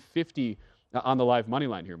 150 on the live money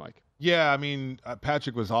line here, Mike. Yeah, I mean,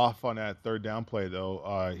 Patrick was off on that 3rd down play,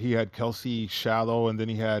 though. He had Kelsey shallow, and then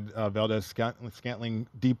he had Valdez-Scantling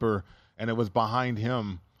deeper, and it was behind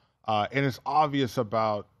him. And it's obvious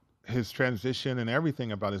about his transition and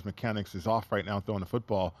everything about his mechanics is off right now throwing the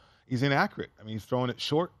football. He's inaccurate. I mean, he's throwing it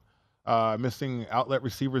short, missing outlet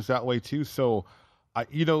receivers that way too. So,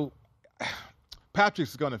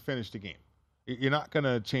 Patrick's going to finish the game. You're not going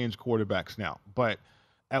to change quarterbacks now. But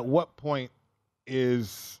at what point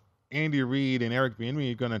is Andy Reid and Eric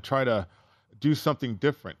Bieniemy going to try to do something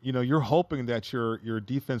different? You're hoping that your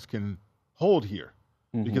defense can hold here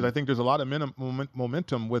because I think there's a lot of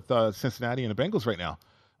momentum with Cincinnati and the Bengals right now.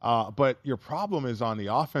 But your problem is on the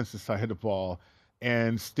offensive side of the ball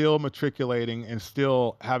and still matriculating and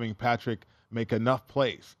still having Patrick make enough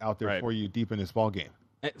plays out there for you deep in this ball game.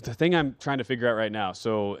 The thing I'm trying to figure out right now,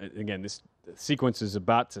 so again, this sequence is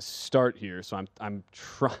about to start here, so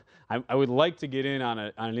I would like to get in on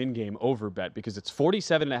an in-game over bet because it's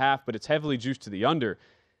 47.5, but it's heavily juiced to the under.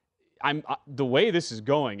 The way this is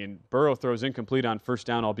going, and Burrow throws incomplete on 1st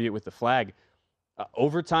down, albeit with the flag.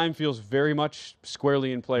 Overtime feels very much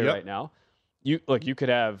squarely in play right now. You could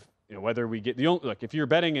have, whether we get if you're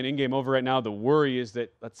betting an in-game over right now, the worry is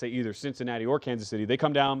that, let's say, either Cincinnati or Kansas City, they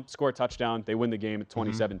come down, score a touchdown, they win the game at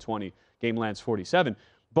 27-20, game lands 47.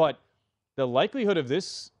 But the likelihood of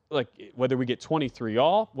this, whether we get 23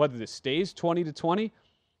 all, whether this stays 20-20,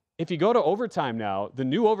 if you go to overtime now, the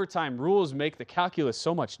new overtime rules make the calculus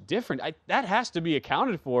so much different. That has to be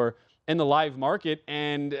accounted for in the live market,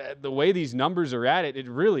 and the way these numbers are at it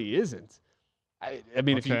really isn't. I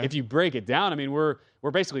mean, if you break it down, I mean, we're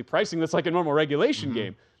basically pricing this like a normal regulation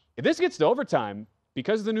game. If this gets to overtime,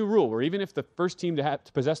 because of the new rule, where even if the first team to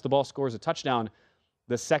possess the ball scores a touchdown,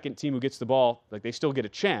 the second team who gets the ball, they still get a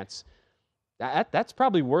chance. That's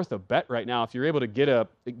probably worth a bet right now if you're able to get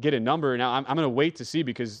a number. Now I'm going to wait to see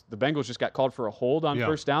because the Bengals just got called for a hold on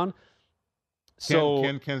 1st down.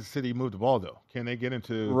 Can Kansas City move the ball, though? Can they get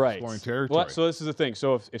into scoring territory? Well, so this is the thing.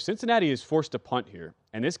 So if Cincinnati is forced to punt here,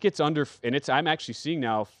 and this gets under, and I'm actually seeing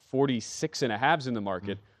now 46.5s in the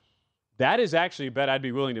market, that is actually a bet I'd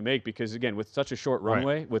be willing to make because, again, with such a short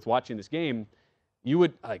runway, with watching this game, you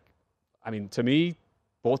would, to me,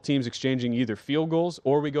 both teams exchanging either field goals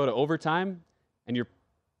or we go to overtime, and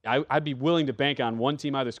I'd be willing to bank on one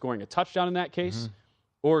team either scoring a touchdown in that case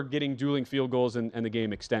or getting dueling field goals and the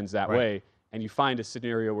game extends that way. And you find a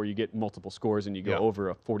scenario where you get multiple scores and you go over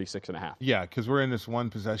a 46.5. Yeah, because we're in this one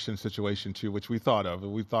possession situation too, which we thought of.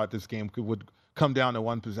 We thought this game would come down to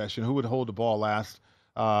one possession. Who would hold the ball last?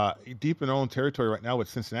 Deep in their own territory right now with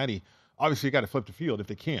Cincinnati. Obviously, you got to flip the field if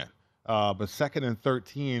they can. But 2nd and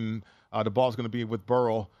 13, the ball's going to be with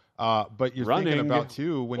Burrow. But you're thinking about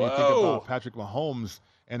too when you think about Patrick Mahomes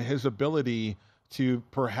and his ability to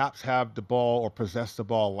perhaps have the ball or possess the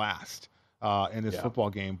ball last. In this football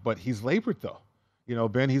game, but he's labored though.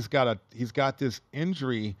 Ben, he's got this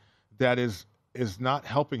injury that is not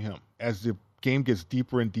helping him as the game gets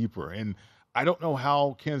deeper and deeper. And I don't know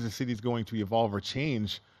how Kansas City is going to evolve or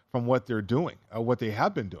change from what they're doing, what they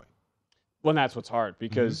have been doing. Well, and that's what's hard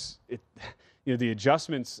because the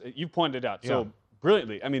adjustments you pointed out so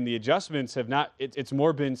brilliantly. I mean, the adjustments have not. It's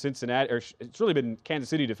more been Cincinnati, or it's really been Kansas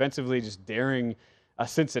City defensively just daring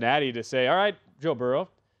Cincinnati to say, "All right, Joe Burrow,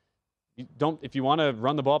 if you want to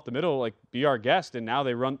run the ball up the middle, like be our guest." And now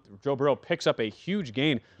Joe Burrow picks up a huge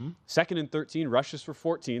gain. 2nd and 13, rushes for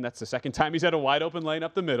 14. That's the second time he's had a wide open lane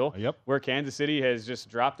up the middle. Where Kansas City has just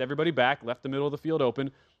dropped everybody back, left the middle of the field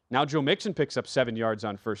open. Now Joe Mixon picks up 7 yards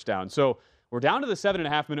on first down. So we're down to the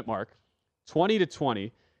 7.5-minute mark,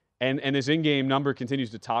 20-20. And this in-game number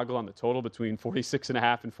continues to toggle on the total between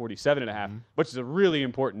 46.5 and 47.5, which is a really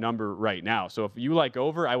important number right now. So if you like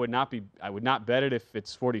over, I would not bet it if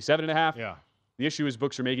it's 47.5. Yeah. The issue is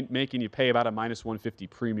books are making you pay about a -150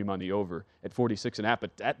 premium on the over at 46.5.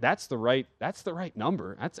 But that's the right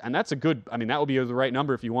number. That's a good. I mean, that would be the right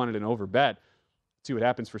number if you wanted an over bet. See what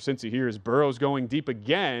happens for Cincy here is Burrow's going deep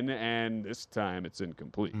again, and this time it's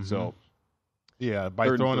incomplete. So. Yeah, by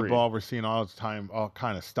throwing the ball, we're seeing all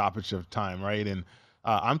kind of stoppage of time, right? And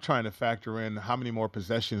I'm trying to factor in how many more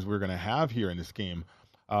possessions we're going to have here in this game,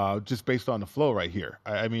 just based on the flow right here.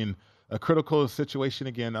 I mean, a critical situation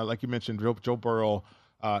again, like you mentioned, Joe Burrow,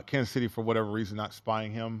 Kansas City, for whatever reason, not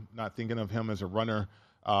spying him, not thinking of him as a runner.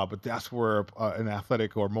 But that's where an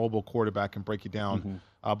athletic or mobile quarterback can break you down.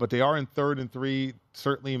 But they are in 3rd and 3,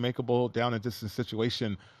 certainly makeable down and distance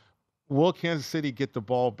situation. Will Kansas City get the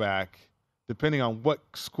ball back, depending on what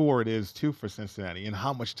score it is, too, for Cincinnati, and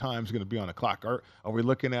how much time is going to be on the clock? Are we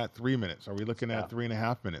looking at 3 minutes? Are we looking at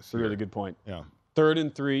 3.5 minutes? That's a really good point. Yeah. 3rd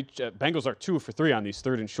and 3. Bengals are 2 for 3 on these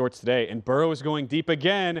 3rd and shorts today, and Burrow is going deep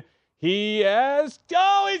again. He's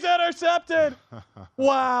intercepted.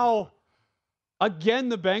 Wow. Again,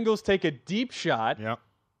 the Bengals take a deep shot. Yep.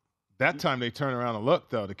 That time they turn around and look,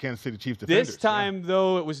 though, the Kansas City Chiefs defenders. This time,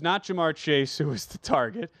 though, it was not Jamar Chase who was the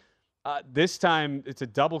target. This time, it's a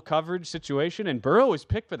double coverage situation, and Burrow was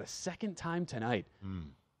picked for the 2nd time tonight.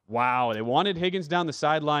 Wow. They wanted Higgins down the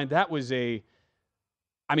sideline. That was an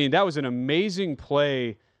amazing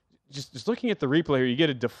play. Just looking at the replay here, you get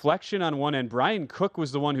a deflection on one end. Brian Cook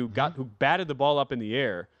was the one who batted the ball up in the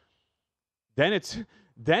air. Then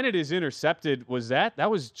it is intercepted. That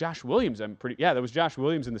was Josh Williams. That was Josh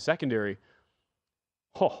Williams in the secondary.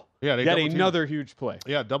 Oh, yeah, they got another huge play.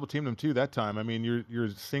 Yeah, double teamed him too that time. I mean, you're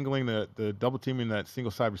singling the double teaming that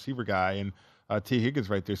single side receiver guy and T. Higgins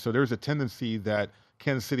right there. So there's a tendency that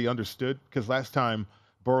Kansas City understood, because last time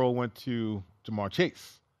Burrow went to Jamar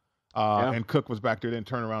Chase and Cook was back there, didn't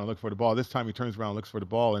turn around and look for the ball. This time he turns around and looks for the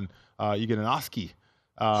ball, and you get an Oski.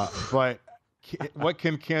 But what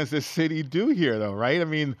can Kansas City do here, though, right? I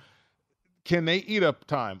mean, can they eat up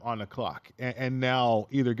time on the clock and now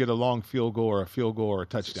either get a long field goal or a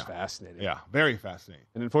touchdown? It's fascinating. Yeah, very fascinating.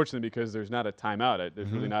 And unfortunately, because there's not a timeout, there's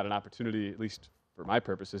really not an opportunity, at least for my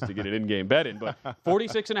purposes, to get an in-game bet in. But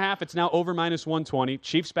 46.5, it's now over -120.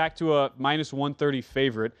 Chiefs back to a -130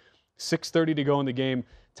 favorite. 6:30 to go in the game,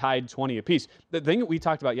 tied 20 apiece. The thing that we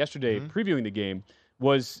talked about yesterday, previewing the game,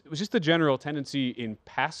 was just the general tendency in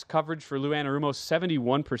pass coverage for Lou Anarumo.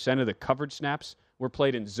 71% of the coverage snaps were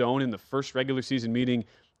played in zone in the first regular season meeting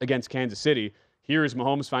against Kansas City. Here as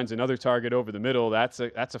Mahomes finds another target over the middle, that's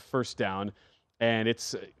a first down, and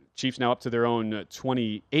it's Chiefs now up to their own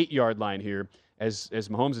 28-yard line here as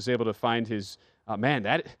Mahomes is able to find his man.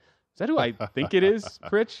 Is that who I think it is,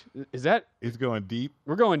 Pritch? Is that? It's going deep.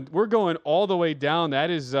 We're going all the way down. That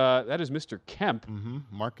is Mr. Kemp.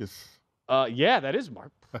 Marcus. Yeah, that is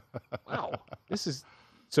Mark. Wow.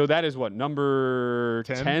 So that is what, number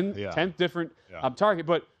 10? Yeah. 10th different target.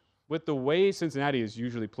 But with the way Cincinnati has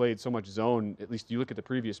usually played so much zone, at least you look at the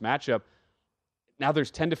previous matchup, now there's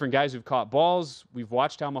 10 different guys who've caught balls. We've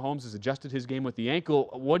watched how Mahomes has adjusted his game with the ankle.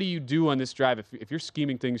 What do you do on this drive if you're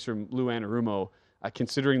scheming things from Lou Anarumo,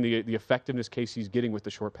 considering the effectiveness Casey's getting with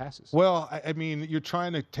the short passes? Well, I mean, you're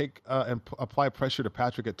trying to take and apply pressure to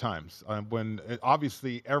Patrick at times. When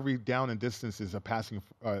obviously every down and distance is a passing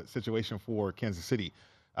situation for Kansas City.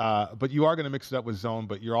 But you are going to mix it up with zone,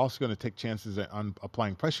 but you're also going to take chances on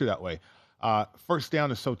applying pressure that way. First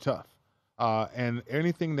down is so tough. And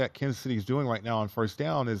anything that Kansas City is doing right now on first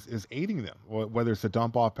down is aiding them, whether it's a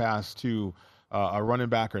dump off pass to a running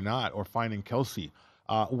back or not, or finding Kelsey.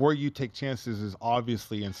 Where you take chances is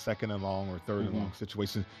obviously in 2nd and long or 3rd and long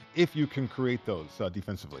situations, if you can create those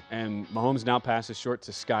defensively. And Mahomes now passes short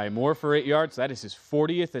to Sky Moore for 8 yards. That is his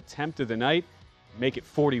 40th attempt of the night. Make it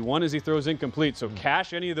 41 as he throws incomplete. So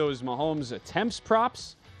cash any of those Mahomes attempts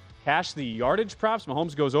props. Cash the yardage props.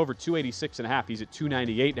 Mahomes goes over 286.5. He's at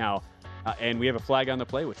 298 now. And we have a flag on the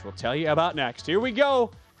play, which we'll tell you about next. Here we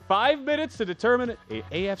go. 5 minutes to determine a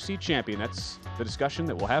AFC champion. That's the discussion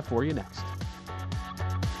that we'll have for you next.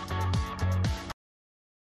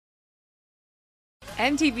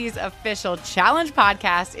 MTV's official Challenge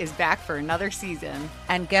podcast is back for another season.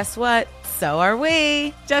 And guess what? So are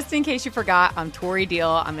we. Just in case you forgot, I'm Tori Deal.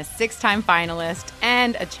 I'm a 6-time finalist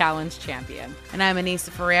and a Challenge champion. And I'm Anissa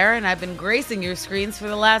Ferreira, and I've been gracing your screens for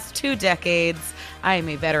the last 2 decades. I am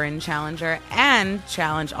a veteran challenger and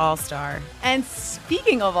Challenge All-Star. And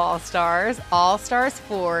speaking of All-Stars, All-Stars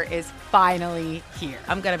 4 is finally here.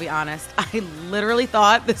 I'm going to be honest. I literally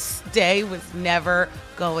thought this day was never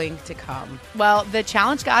going to come. Well, the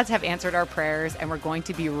Challenge gods have answered our prayers, and we're going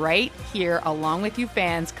to be right here along with you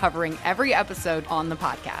fans covering every episode on the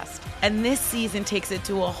podcast. And this season takes it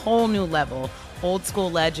to a whole new level. Old school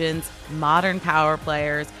legends, modern power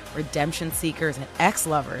players, redemption seekers, and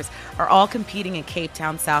ex-lovers are all competing in Cape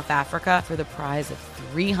Town, South Africa for the prize of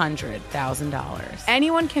 $300,000.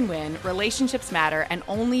 Anyone can win, relationships matter, and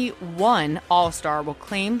only one All-Star will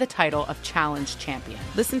claim the title of Challenge champion.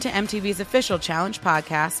 Listen to MTV's official Challenge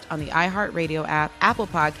podcast on the iHeartRadio app, Apple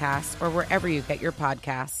Podcasts, or wherever you get your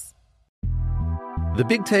podcasts. The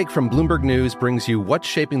Big Take from Bloomberg News brings you what's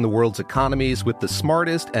shaping the world's economies with the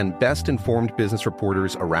smartest and best-informed business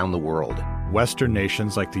reporters around the world. Western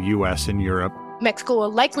nations like the U.S. and Europe. Mexico will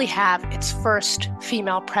likely have its first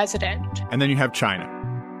female president. And then you have China.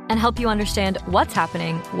 And help you understand what's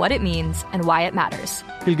happening, what it means, and why it matters.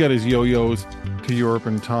 He'll get his yo-yos to Europe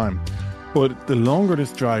in time. But the longer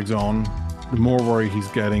this drags on, the more worried he's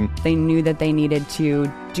getting. They knew that they needed to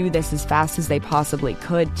do this as fast as they possibly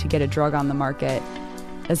could to get a drug on the market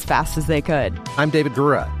as fast as they could. I'm David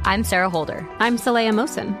Gura. I'm Sarah Holder. I'm Saleha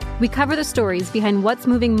Mohsen. We cover the stories behind what's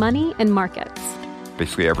moving money and markets.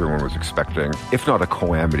 Basically, everyone was expecting, if not a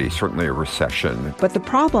calamity, certainly a recession. But the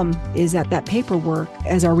problem is that paperwork,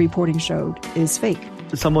 as our reporting showed, is fake.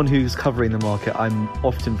 As someone who's covering the market, I'm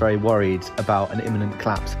often very worried about an imminent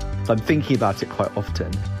collapse. So I'm thinking about it quite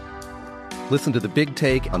often. Listen to The Big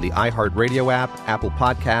Take on the iHeartRadio app, Apple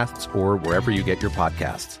Podcasts, or wherever you get your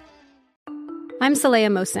podcasts. I'm Saleha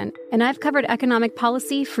Mohsen, and I've covered economic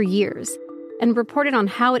policy for years and reported on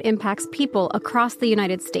how it impacts people across the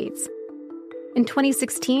United States. In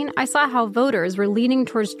 2016, I saw how voters were leaning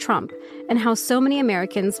towards Trump and how so many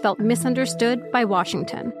Americans felt misunderstood by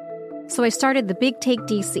Washington. So I started The Big Take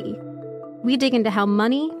DC. We dig into how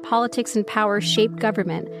money, politics, and power shape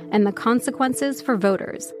government and the consequences for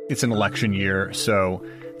voters. It's an election year, so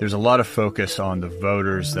there's a lot of focus on the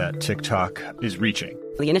voters that TikTok is reaching.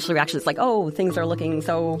 The initial reaction is like, oh, things are looking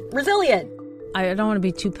so resilient. I don't want to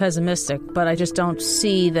be too pessimistic, but I just don't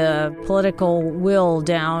see the political will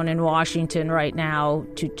down in Washington right now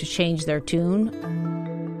to change their tune.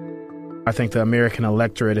 I think the American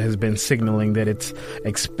electorate has been signaling that it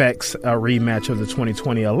expects a rematch of the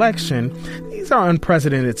 2020 election. These are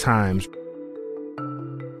unprecedented times.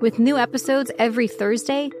 With new episodes every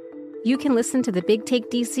Thursday, you can listen to The Big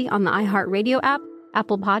Take DC on the iHeartRadio app,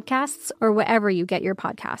 Apple Podcasts, or wherever you get your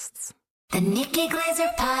podcasts. The Nikki Glaser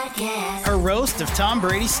Podcast. Her roast of Tom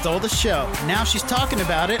Brady stole the show. Now she's talking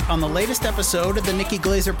about it on the latest episode of the Nikki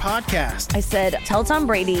Glaser Podcast. I said, tell Tom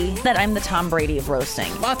Brady that I'm the Tom Brady of roasting.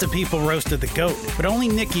 Lots of people roasted the GOAT, but only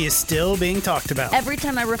Nikki is still being talked about. Every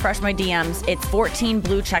time I refresh my DMs, it's 14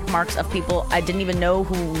 blue check marks of people I didn't even know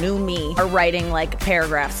who knew me are writing like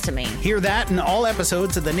paragraphs to me. Hear that in all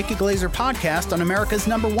episodes of the Nikki Glaser Podcast on America's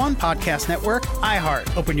 #1 podcast network,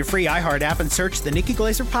 iHeart. Open your free iHeart app and search the Nikki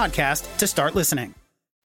Glaser Podcast to start listening.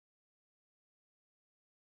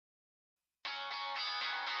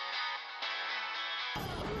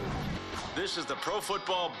 This is the Pro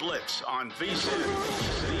Football Blitz on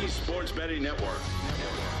VSiN, the Sports Betting Network.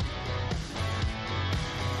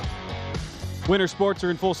 Winter sports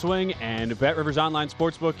are in full swing, and BetRivers Online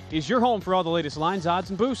Sportsbook is your home for all the latest lines,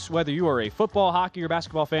 odds, and boosts. Whether you are a football, hockey, or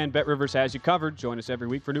basketball fan, BetRivers has you covered. Join us every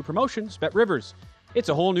week for new promotions. BetRivers, it's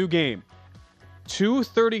a whole new game.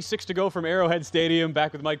 2:36 to go from Arrowhead Stadium.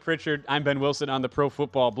 Back with Mike Pritchard. I'm Ben Wilson on the Pro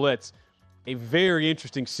Football Blitz. A very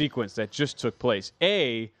interesting sequence that just took place.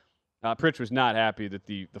 Pritch was not happy that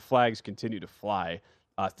the flags continue to fly.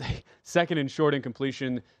 Second and short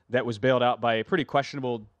incompletion that was bailed out by a pretty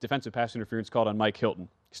questionable defensive pass interference called on Mike Hilton.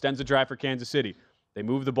 Extends the drive for Kansas City. They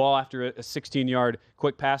move the ball after a 16-yard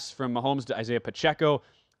quick pass from Mahomes to Isaiah Pacheco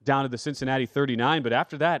down to the Cincinnati 39. But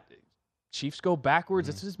after that, Chiefs go backwards.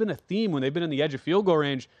 This has been a theme when they've been in the edge of field goal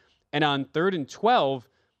range. And on 3rd and 12,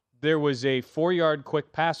 there was a 4-yard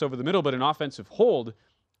quick pass over the middle, but an offensive hold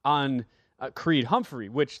on Creed Humphrey,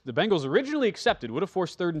 which the Bengals originally accepted, would have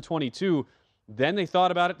forced 3rd and 22. Then they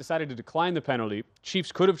thought about it, decided to decline the penalty.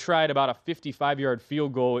 Chiefs could have tried about a 55-yard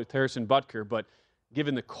field goal with Harrison Butker, but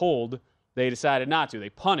given the cold, they decided not to. They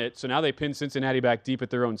punt it, so now they pin Cincinnati back deep at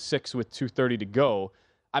their own 6 with 2:30 to go.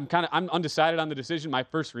 I'm undecided on the decision. My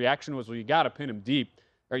first reaction was, well, you got to pin him deep,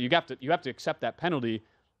 or you have to accept that penalty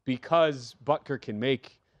because Butker can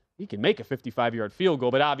make a 55-yard field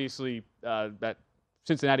goal, but obviously that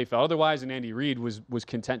Cincinnati felt otherwise, and Andy Reid was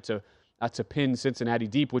content to pin Cincinnati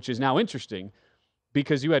deep, which is now interesting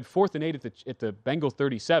because you had 4th and 8 at the Bengal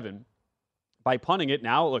 37. By punting it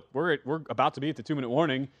now, look, we're about to be at the 2-minute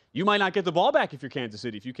warning. You might not get the ball back if you're Kansas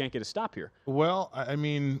City if you can't get a stop here. Well, I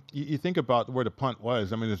mean, you think about where the punt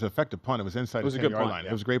was. I mean, it was an effective punt. It was inside the 10-yard line. Yeah.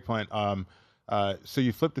 It was a great punt. So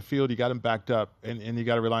you flip the field, you got him backed up, and you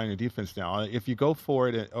got to rely on your defense now. If you go for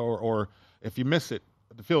it or if you miss it,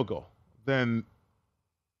 the field goal, then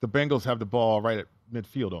the Bengals have the ball right at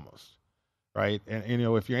midfield almost, right? And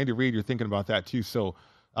if you're Andy Reid, you're thinking about that too. So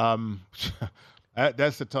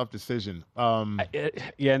that's a tough decision. So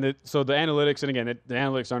the analytics, and again, the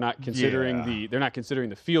analytics are not considering they're not considering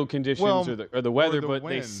the field conditions or the weather, but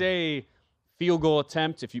they say field goal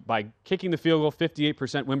attempt, by kicking the field goal,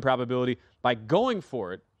 58% win probability. By going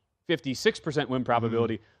for it, 56% win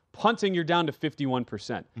probability. Punting, you're down to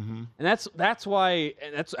 51%. And that's why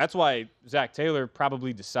Zach Taylor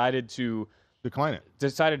probably decided to decline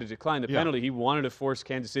the penalty. He wanted to force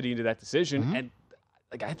Kansas City into that decision, and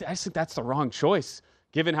I just think that's the wrong choice,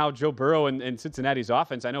 given how Joe Burrow and Cincinnati's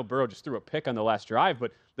offense. I know Burrow just threw a pick on the last drive,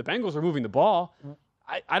 but the Bengals are moving the ball.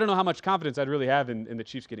 I don't know how much confidence I'd really have in the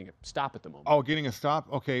Chiefs getting a stop at the moment. Oh, getting a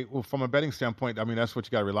stop? Okay. Well, from a betting standpoint, I mean, that's what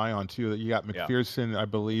you got to rely on, too. You got McPherson, I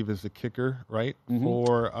believe, is the kicker, right?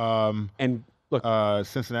 For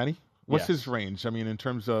Cincinnati. What's his range? I mean, in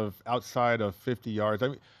terms of outside of 50 yards. I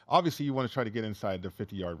mean, obviously, you want to try to get inside the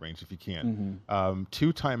 50-yard range if you can.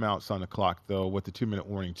 2 timeouts on the clock, though, with the 2-minute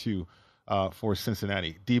warning, too, for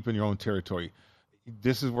Cincinnati, deep in your own territory.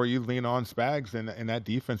 This is where you lean on Spags and that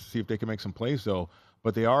defense to see if they can make some plays, though.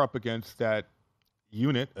 But they are up against that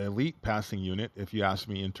elite passing unit, if you ask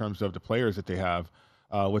me, in terms of the players that they have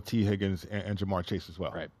with T. Higgins and Jamar Chase as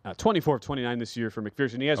well. Right. 24 of 29 this year for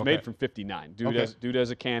McPherson. He has made from 59. Dude has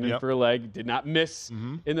a cannon for a leg. Did not miss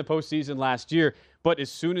in the postseason last year. But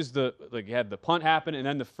as soon as you had the punt happen and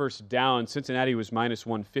then the first down, Cincinnati was minus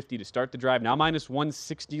 150 to start the drive. Now minus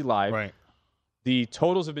 160 live. Right. The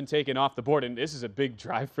totals have been taken off the board, and this is a big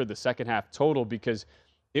drive for the second half total because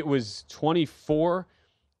it was 24,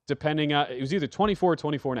 it was either 24 or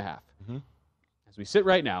 24 and a half. As we sit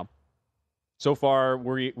right now, so far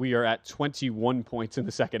we are at 21 points in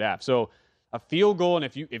the second half. So a field goal, and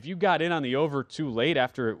if you got in on the over too late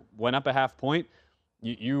after it went up a half point,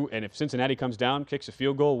 and if Cincinnati comes down, kicks a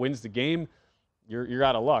field goal, wins the game, you're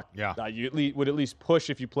out of luck. Yeah. You would at least push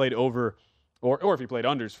if you played over, or if you played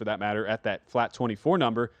unders for that matter, at that flat 24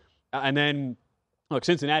 number, and then. Look,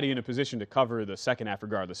 Cincinnati in a position to cover the second half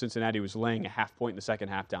regardless. Cincinnati was laying a half point in the second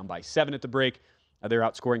half, down by 7 at the break. They're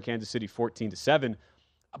outscoring Kansas City 14-7.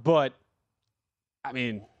 But, I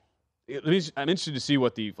mean, I'm interested to see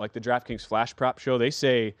what the DraftKings Flash Prop show. They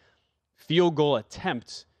say field goal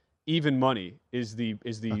attempt, even money, is the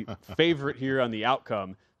favorite here on the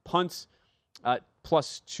outcome. Punts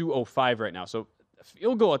plus 205 right now. So,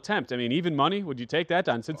 field goal attempt. I mean, even money. Would you take that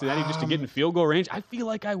on Cincinnati just to get in field goal range? I feel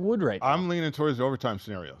like I would right now. I'm leaning towards the overtime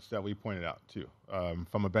scenarios that we pointed out too,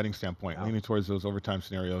 from a betting standpoint. Leaning towards those overtime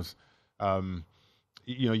scenarios.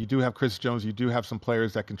 You do have Chris Jones. You do have some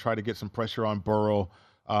players that can try to get some pressure on Burrow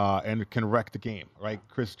and can wreck the game. Right?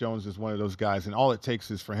 Chris Jones is one of those guys, and all it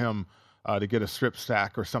takes is for him to get a strip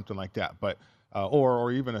sack or something like that. But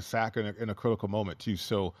or even a sack in a critical moment too.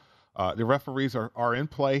 So. The referees are in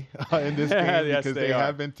play in this game because they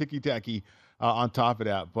have been ticky-tacky on top of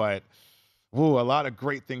that. But, a lot of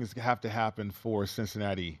great things have to happen for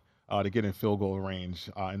Cincinnati to get in field goal range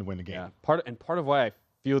and win the game. Yeah. Part of why I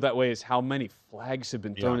feel that way is how many flags have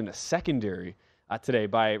been thrown in the secondary today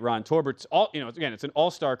by Ron Torbert. It's an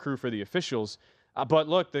all-star crew for the officials. But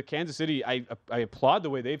look, the Kansas City, I applaud the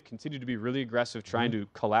way they've continued to be really aggressive, trying to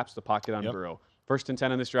collapse the pocket on Burrow. 1st and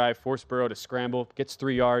 10 on this drive, force Burrow to scramble, gets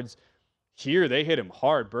 3 yards. Here, they hit him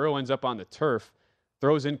hard. Burrow ends up on the turf,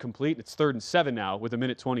 throws incomplete. It's 3rd and 7 now with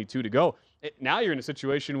 1:22 to go. Now you're in a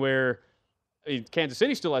situation where Kansas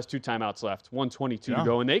City still has 2 timeouts left, 1:22 to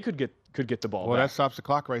go, and they could get the ball back. That stops the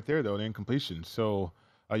clock right there, though, the incompletion. So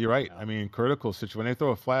you're right. I mean, critical situation. When they throw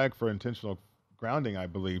a flag for intentional grounding, I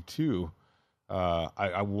believe, too,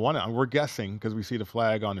 we're guessing because we see the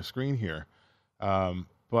flag on the screen here.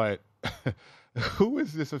 But who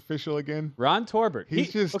is this official again? Ron Torbert.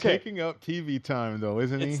 He's just taking up TV time, though,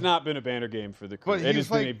 isn't he? It's not been a banner game for the crew. It has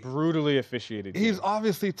been a brutally officiated game. He's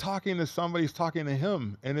obviously talking to somebody. He's talking to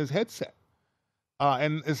him in his headset.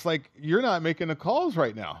 And it's like, you're not making the calls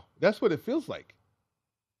right now. That's what it feels like.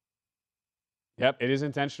 Yep, it is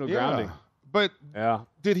intentional grounding. But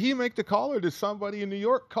did he make the call, or did somebody in New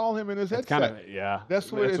York call him in his headset?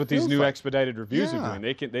 That's what these new expedited reviews are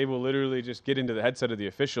doing. They will literally just get into the headset of the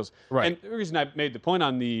officials. Right. And the reason I made the point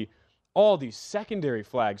on all these secondary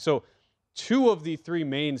flags. So 2 of the 3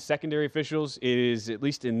 main secondary officials is, at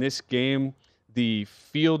least in this game, the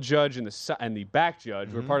field judge and the back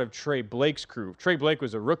judge were part of Trey Blake's crew. Trey Blake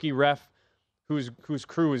was a rookie ref whose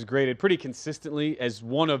crew is graded pretty consistently as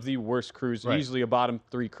one of the worst crews, usually a bottom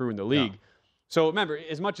 3 crew in the league. So remember,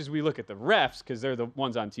 as much as we look at the refs, because they're the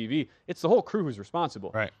ones on TV, it's the whole crew who's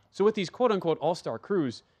responsible. Right. So with these quote-unquote all-star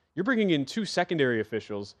crews, you're bringing in 2 secondary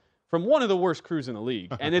officials from one of the worst crews in the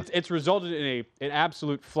league. And it's resulted in an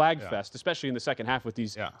absolute flag fest, especially in the second half with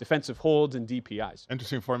these defensive holds and DPIs.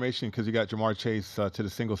 Interesting formation, because you got Jamar Chase to the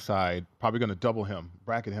single side, probably going to double him,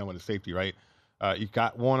 bracket him with a safety, right? You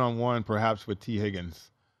got one-on-one perhaps with T.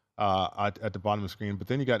 Higgins at the bottom of the screen, but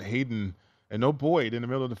then you got Hayden and no Boyd in the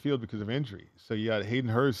middle of the field because of injury. So you got Hayden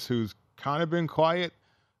Hurst, who's kind of been quiet,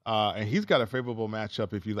 and he's got a favorable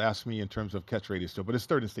matchup, if you ask me, in terms of catch radius still, but it's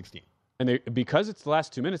 3rd and 16. And because it's the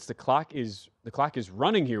last 2 minutes, the clock is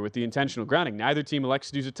running here with the intentional grounding. Neither team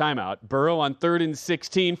elects to use a timeout. Burrow on 3rd and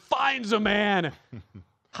 16 finds a man.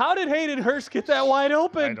 How did Hayden Hurst get that wide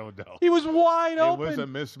open? I don't know. He was wide open. It was a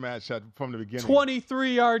mismatch from the beginning.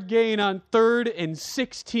 23-yard gain on 3rd and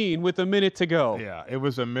 16 with a minute to go. Yeah, it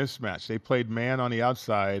was a mismatch. They played man on the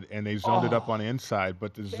outside, and they zoned it up on the inside.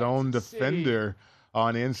 But the zone defender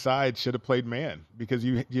on the inside should have played man, because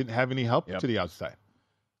you didn't have any help to the outside.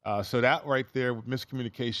 So that right there,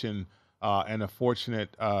 miscommunication and a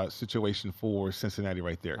fortunate situation for Cincinnati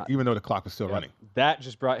right there, even though the clock was still running. That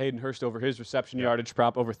just brought Hayden Hurst over his reception yardage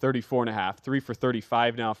prop over 34.5. 3 for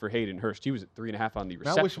 35 now for Hayden Hurst. He was at 3.5 on the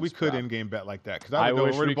reception. I wish we could in-game bet like that, because I would know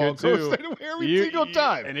wish where the we ball could goes too. straight away every single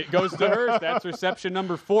time. And it goes to Hurst. That's reception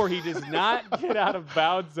number 4. He does not get out of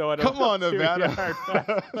bounds, though. Come on, Nevada.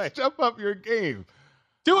 Step up your game.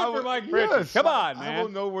 Do it for Mike Pritchard. Come on, man. I will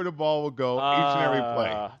know where the ball will go each and every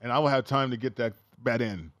play, and I will have time to get that bet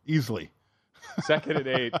in easily. 2nd and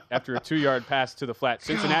 8 after a 2-yard pass to the flat.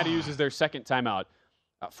 Cincinnati uses their second timeout.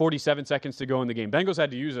 47 seconds to go in the game. Bengals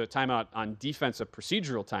had to use a timeout on defense, a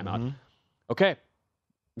procedural timeout. Okay,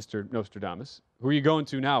 Mr. Nostradamus, who are you going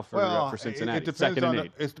to now for Cincinnati?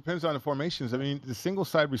 It depends on the formations. I mean, the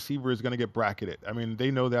single-side receiver is going to get bracketed. I mean,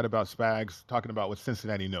 they know that about Spags, talking about what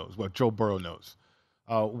Cincinnati knows, what Joe Burrow knows.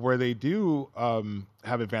 Where they do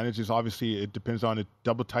have advantages, obviously, it depends on a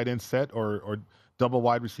double tight end set or double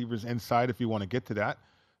wide receivers inside, if you want to get to that.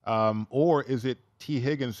 Or is it T.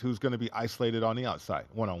 Higgins who's going to be isolated on the outside,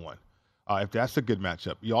 one-on-one? If that's a good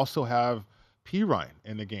matchup. You also have P. Ryan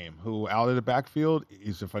in the game, who out of the backfield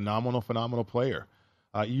is a phenomenal player.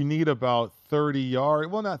 You need about 30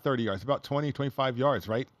 yards, well, not 30 yards, about 20, 25 yards,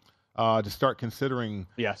 right? To start considering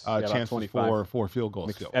chances for field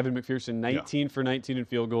goals. Evan McPherson, 19 for 19 in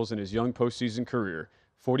field goals in his young postseason career.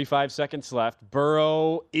 45 seconds left.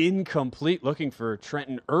 Burrow incomplete, looking for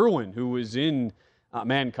Trenton Irwin, who was in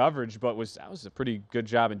man coverage, but that was a pretty good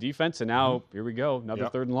job in defense. And now here we go, another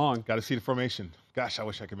 3rd and long. Got to see the formation. Gosh, I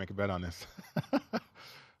wish I could make a bet on this.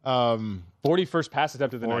 41st pass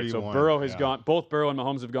attempt of the night. So Burrow has gone. Both Burrow and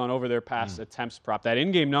Mahomes have gone over their pass attempts prop. That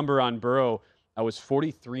in-game number on Burrow was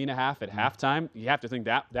 43.5 at halftime. You have to think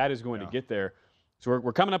that is going to get there. So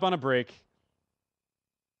we're coming up on a break.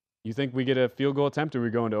 You think we get a field goal attempt, or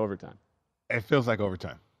we go into overtime? It feels like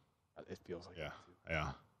overtime. It feels like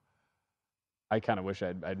yeah. I kind of wish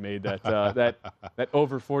I'd made that that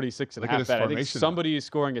over 46.5 bet. I think somebody is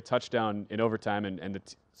scoring a touchdown in overtime, and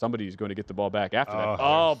somebody is going to get the ball back after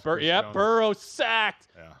that. Burrow sacked.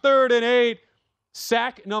 3rd and 8.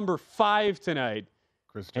 Sack number 5 tonight.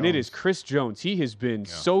 And it is Chris Jones. He has been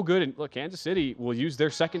so good. And look, Kansas City will use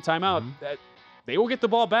their second timeout. That they will get the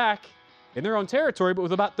ball back in their own territory, but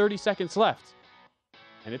with about 30 seconds left.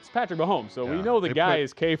 And it's Patrick Mahomes, so we know the guy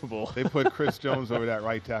is capable. They put Chris Jones over that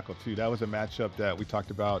right tackle, too. That was a matchup that we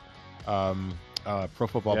talked about Pro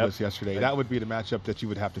Football Blitz yesterday. That would be the matchup that you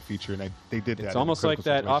would have to feature, and they did that. It's almost like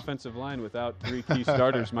that offensive line without 3 key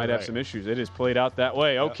starters might have some issues. It has played out that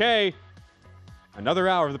way. Okay, another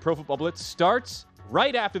hour of the Pro Football Blitz starts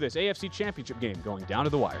right after this AFC Championship game going down to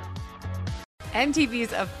the wire.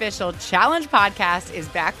 MTV's official Challenge podcast is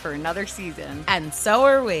back for another season. And so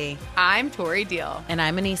are we. I'm Tori Deal. And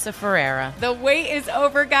I'm Anissa Ferreira. The wait is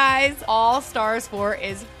over, guys. All Stars 4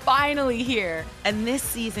 is finally here. And this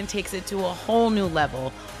season takes it to a whole new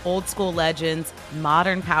level. Old school legends,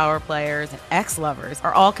 modern power players, and ex-lovers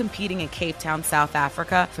are all competing in Cape Town, South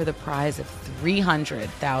Africa for the prize of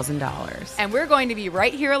 $300,000. And we're going to be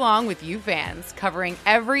right here along with you fans, covering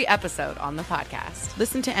every episode on the podcast.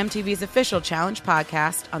 Listen to MTV's official Challenge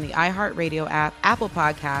podcast on the iHeartRadio app, Apple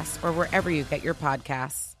Podcasts, or wherever you get your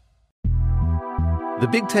podcasts. The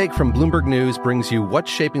Big Take from Bloomberg News brings you what's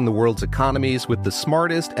shaping the world's economies with the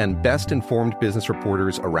smartest and best-informed business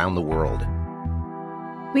reporters around the world.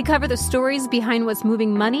 We cover the stories behind what's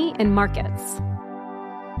moving money and markets,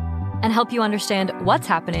 and help you understand what's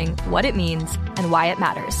happening, what it means, and why it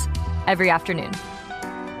matters every afternoon.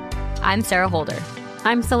 I'm Sarah Holder.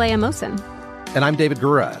 I'm Saleha Mohsin. And I'm David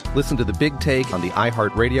Gura. Listen to The Big Take on the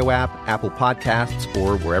iHeartRadio app, Apple Podcasts,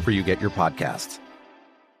 or wherever you get your podcasts.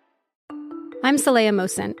 I'm Saleha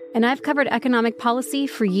Mohsin, and I've covered economic policy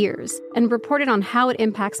for years and reported on how it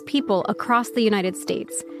impacts people across the United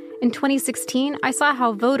States. In 2016, I saw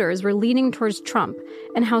how voters were leaning towards Trump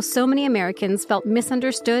and how so many Americans felt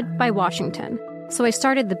misunderstood by Washington. So I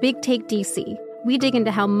started The Big Take DC. We dig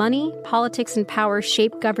into how money, politics, and power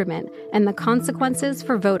shape government and the consequences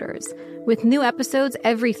for voters. With new episodes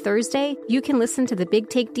every Thursday, you can listen to The Big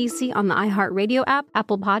Take DC on the iHeartRadio app,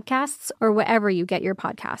 Apple Podcasts, or wherever you get your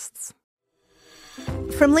podcasts.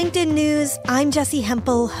 From LinkedIn News, I'm Jessie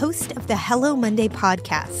Hempel, host of the Hello Monday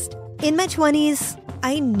podcast. In my 20s,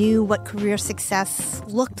 I knew what career success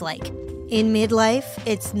looked like. In midlife,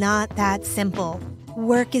 it's not that simple.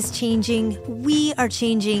 Work is changing, we are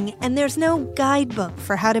changing, and there's no guidebook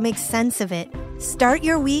for how to make sense of it. Start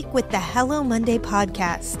your week with the Hello Monday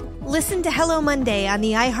podcast. Listen to Hello Monday on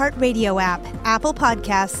the iHeartRadio app, Apple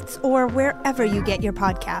Podcasts, or wherever you get your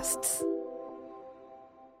podcasts.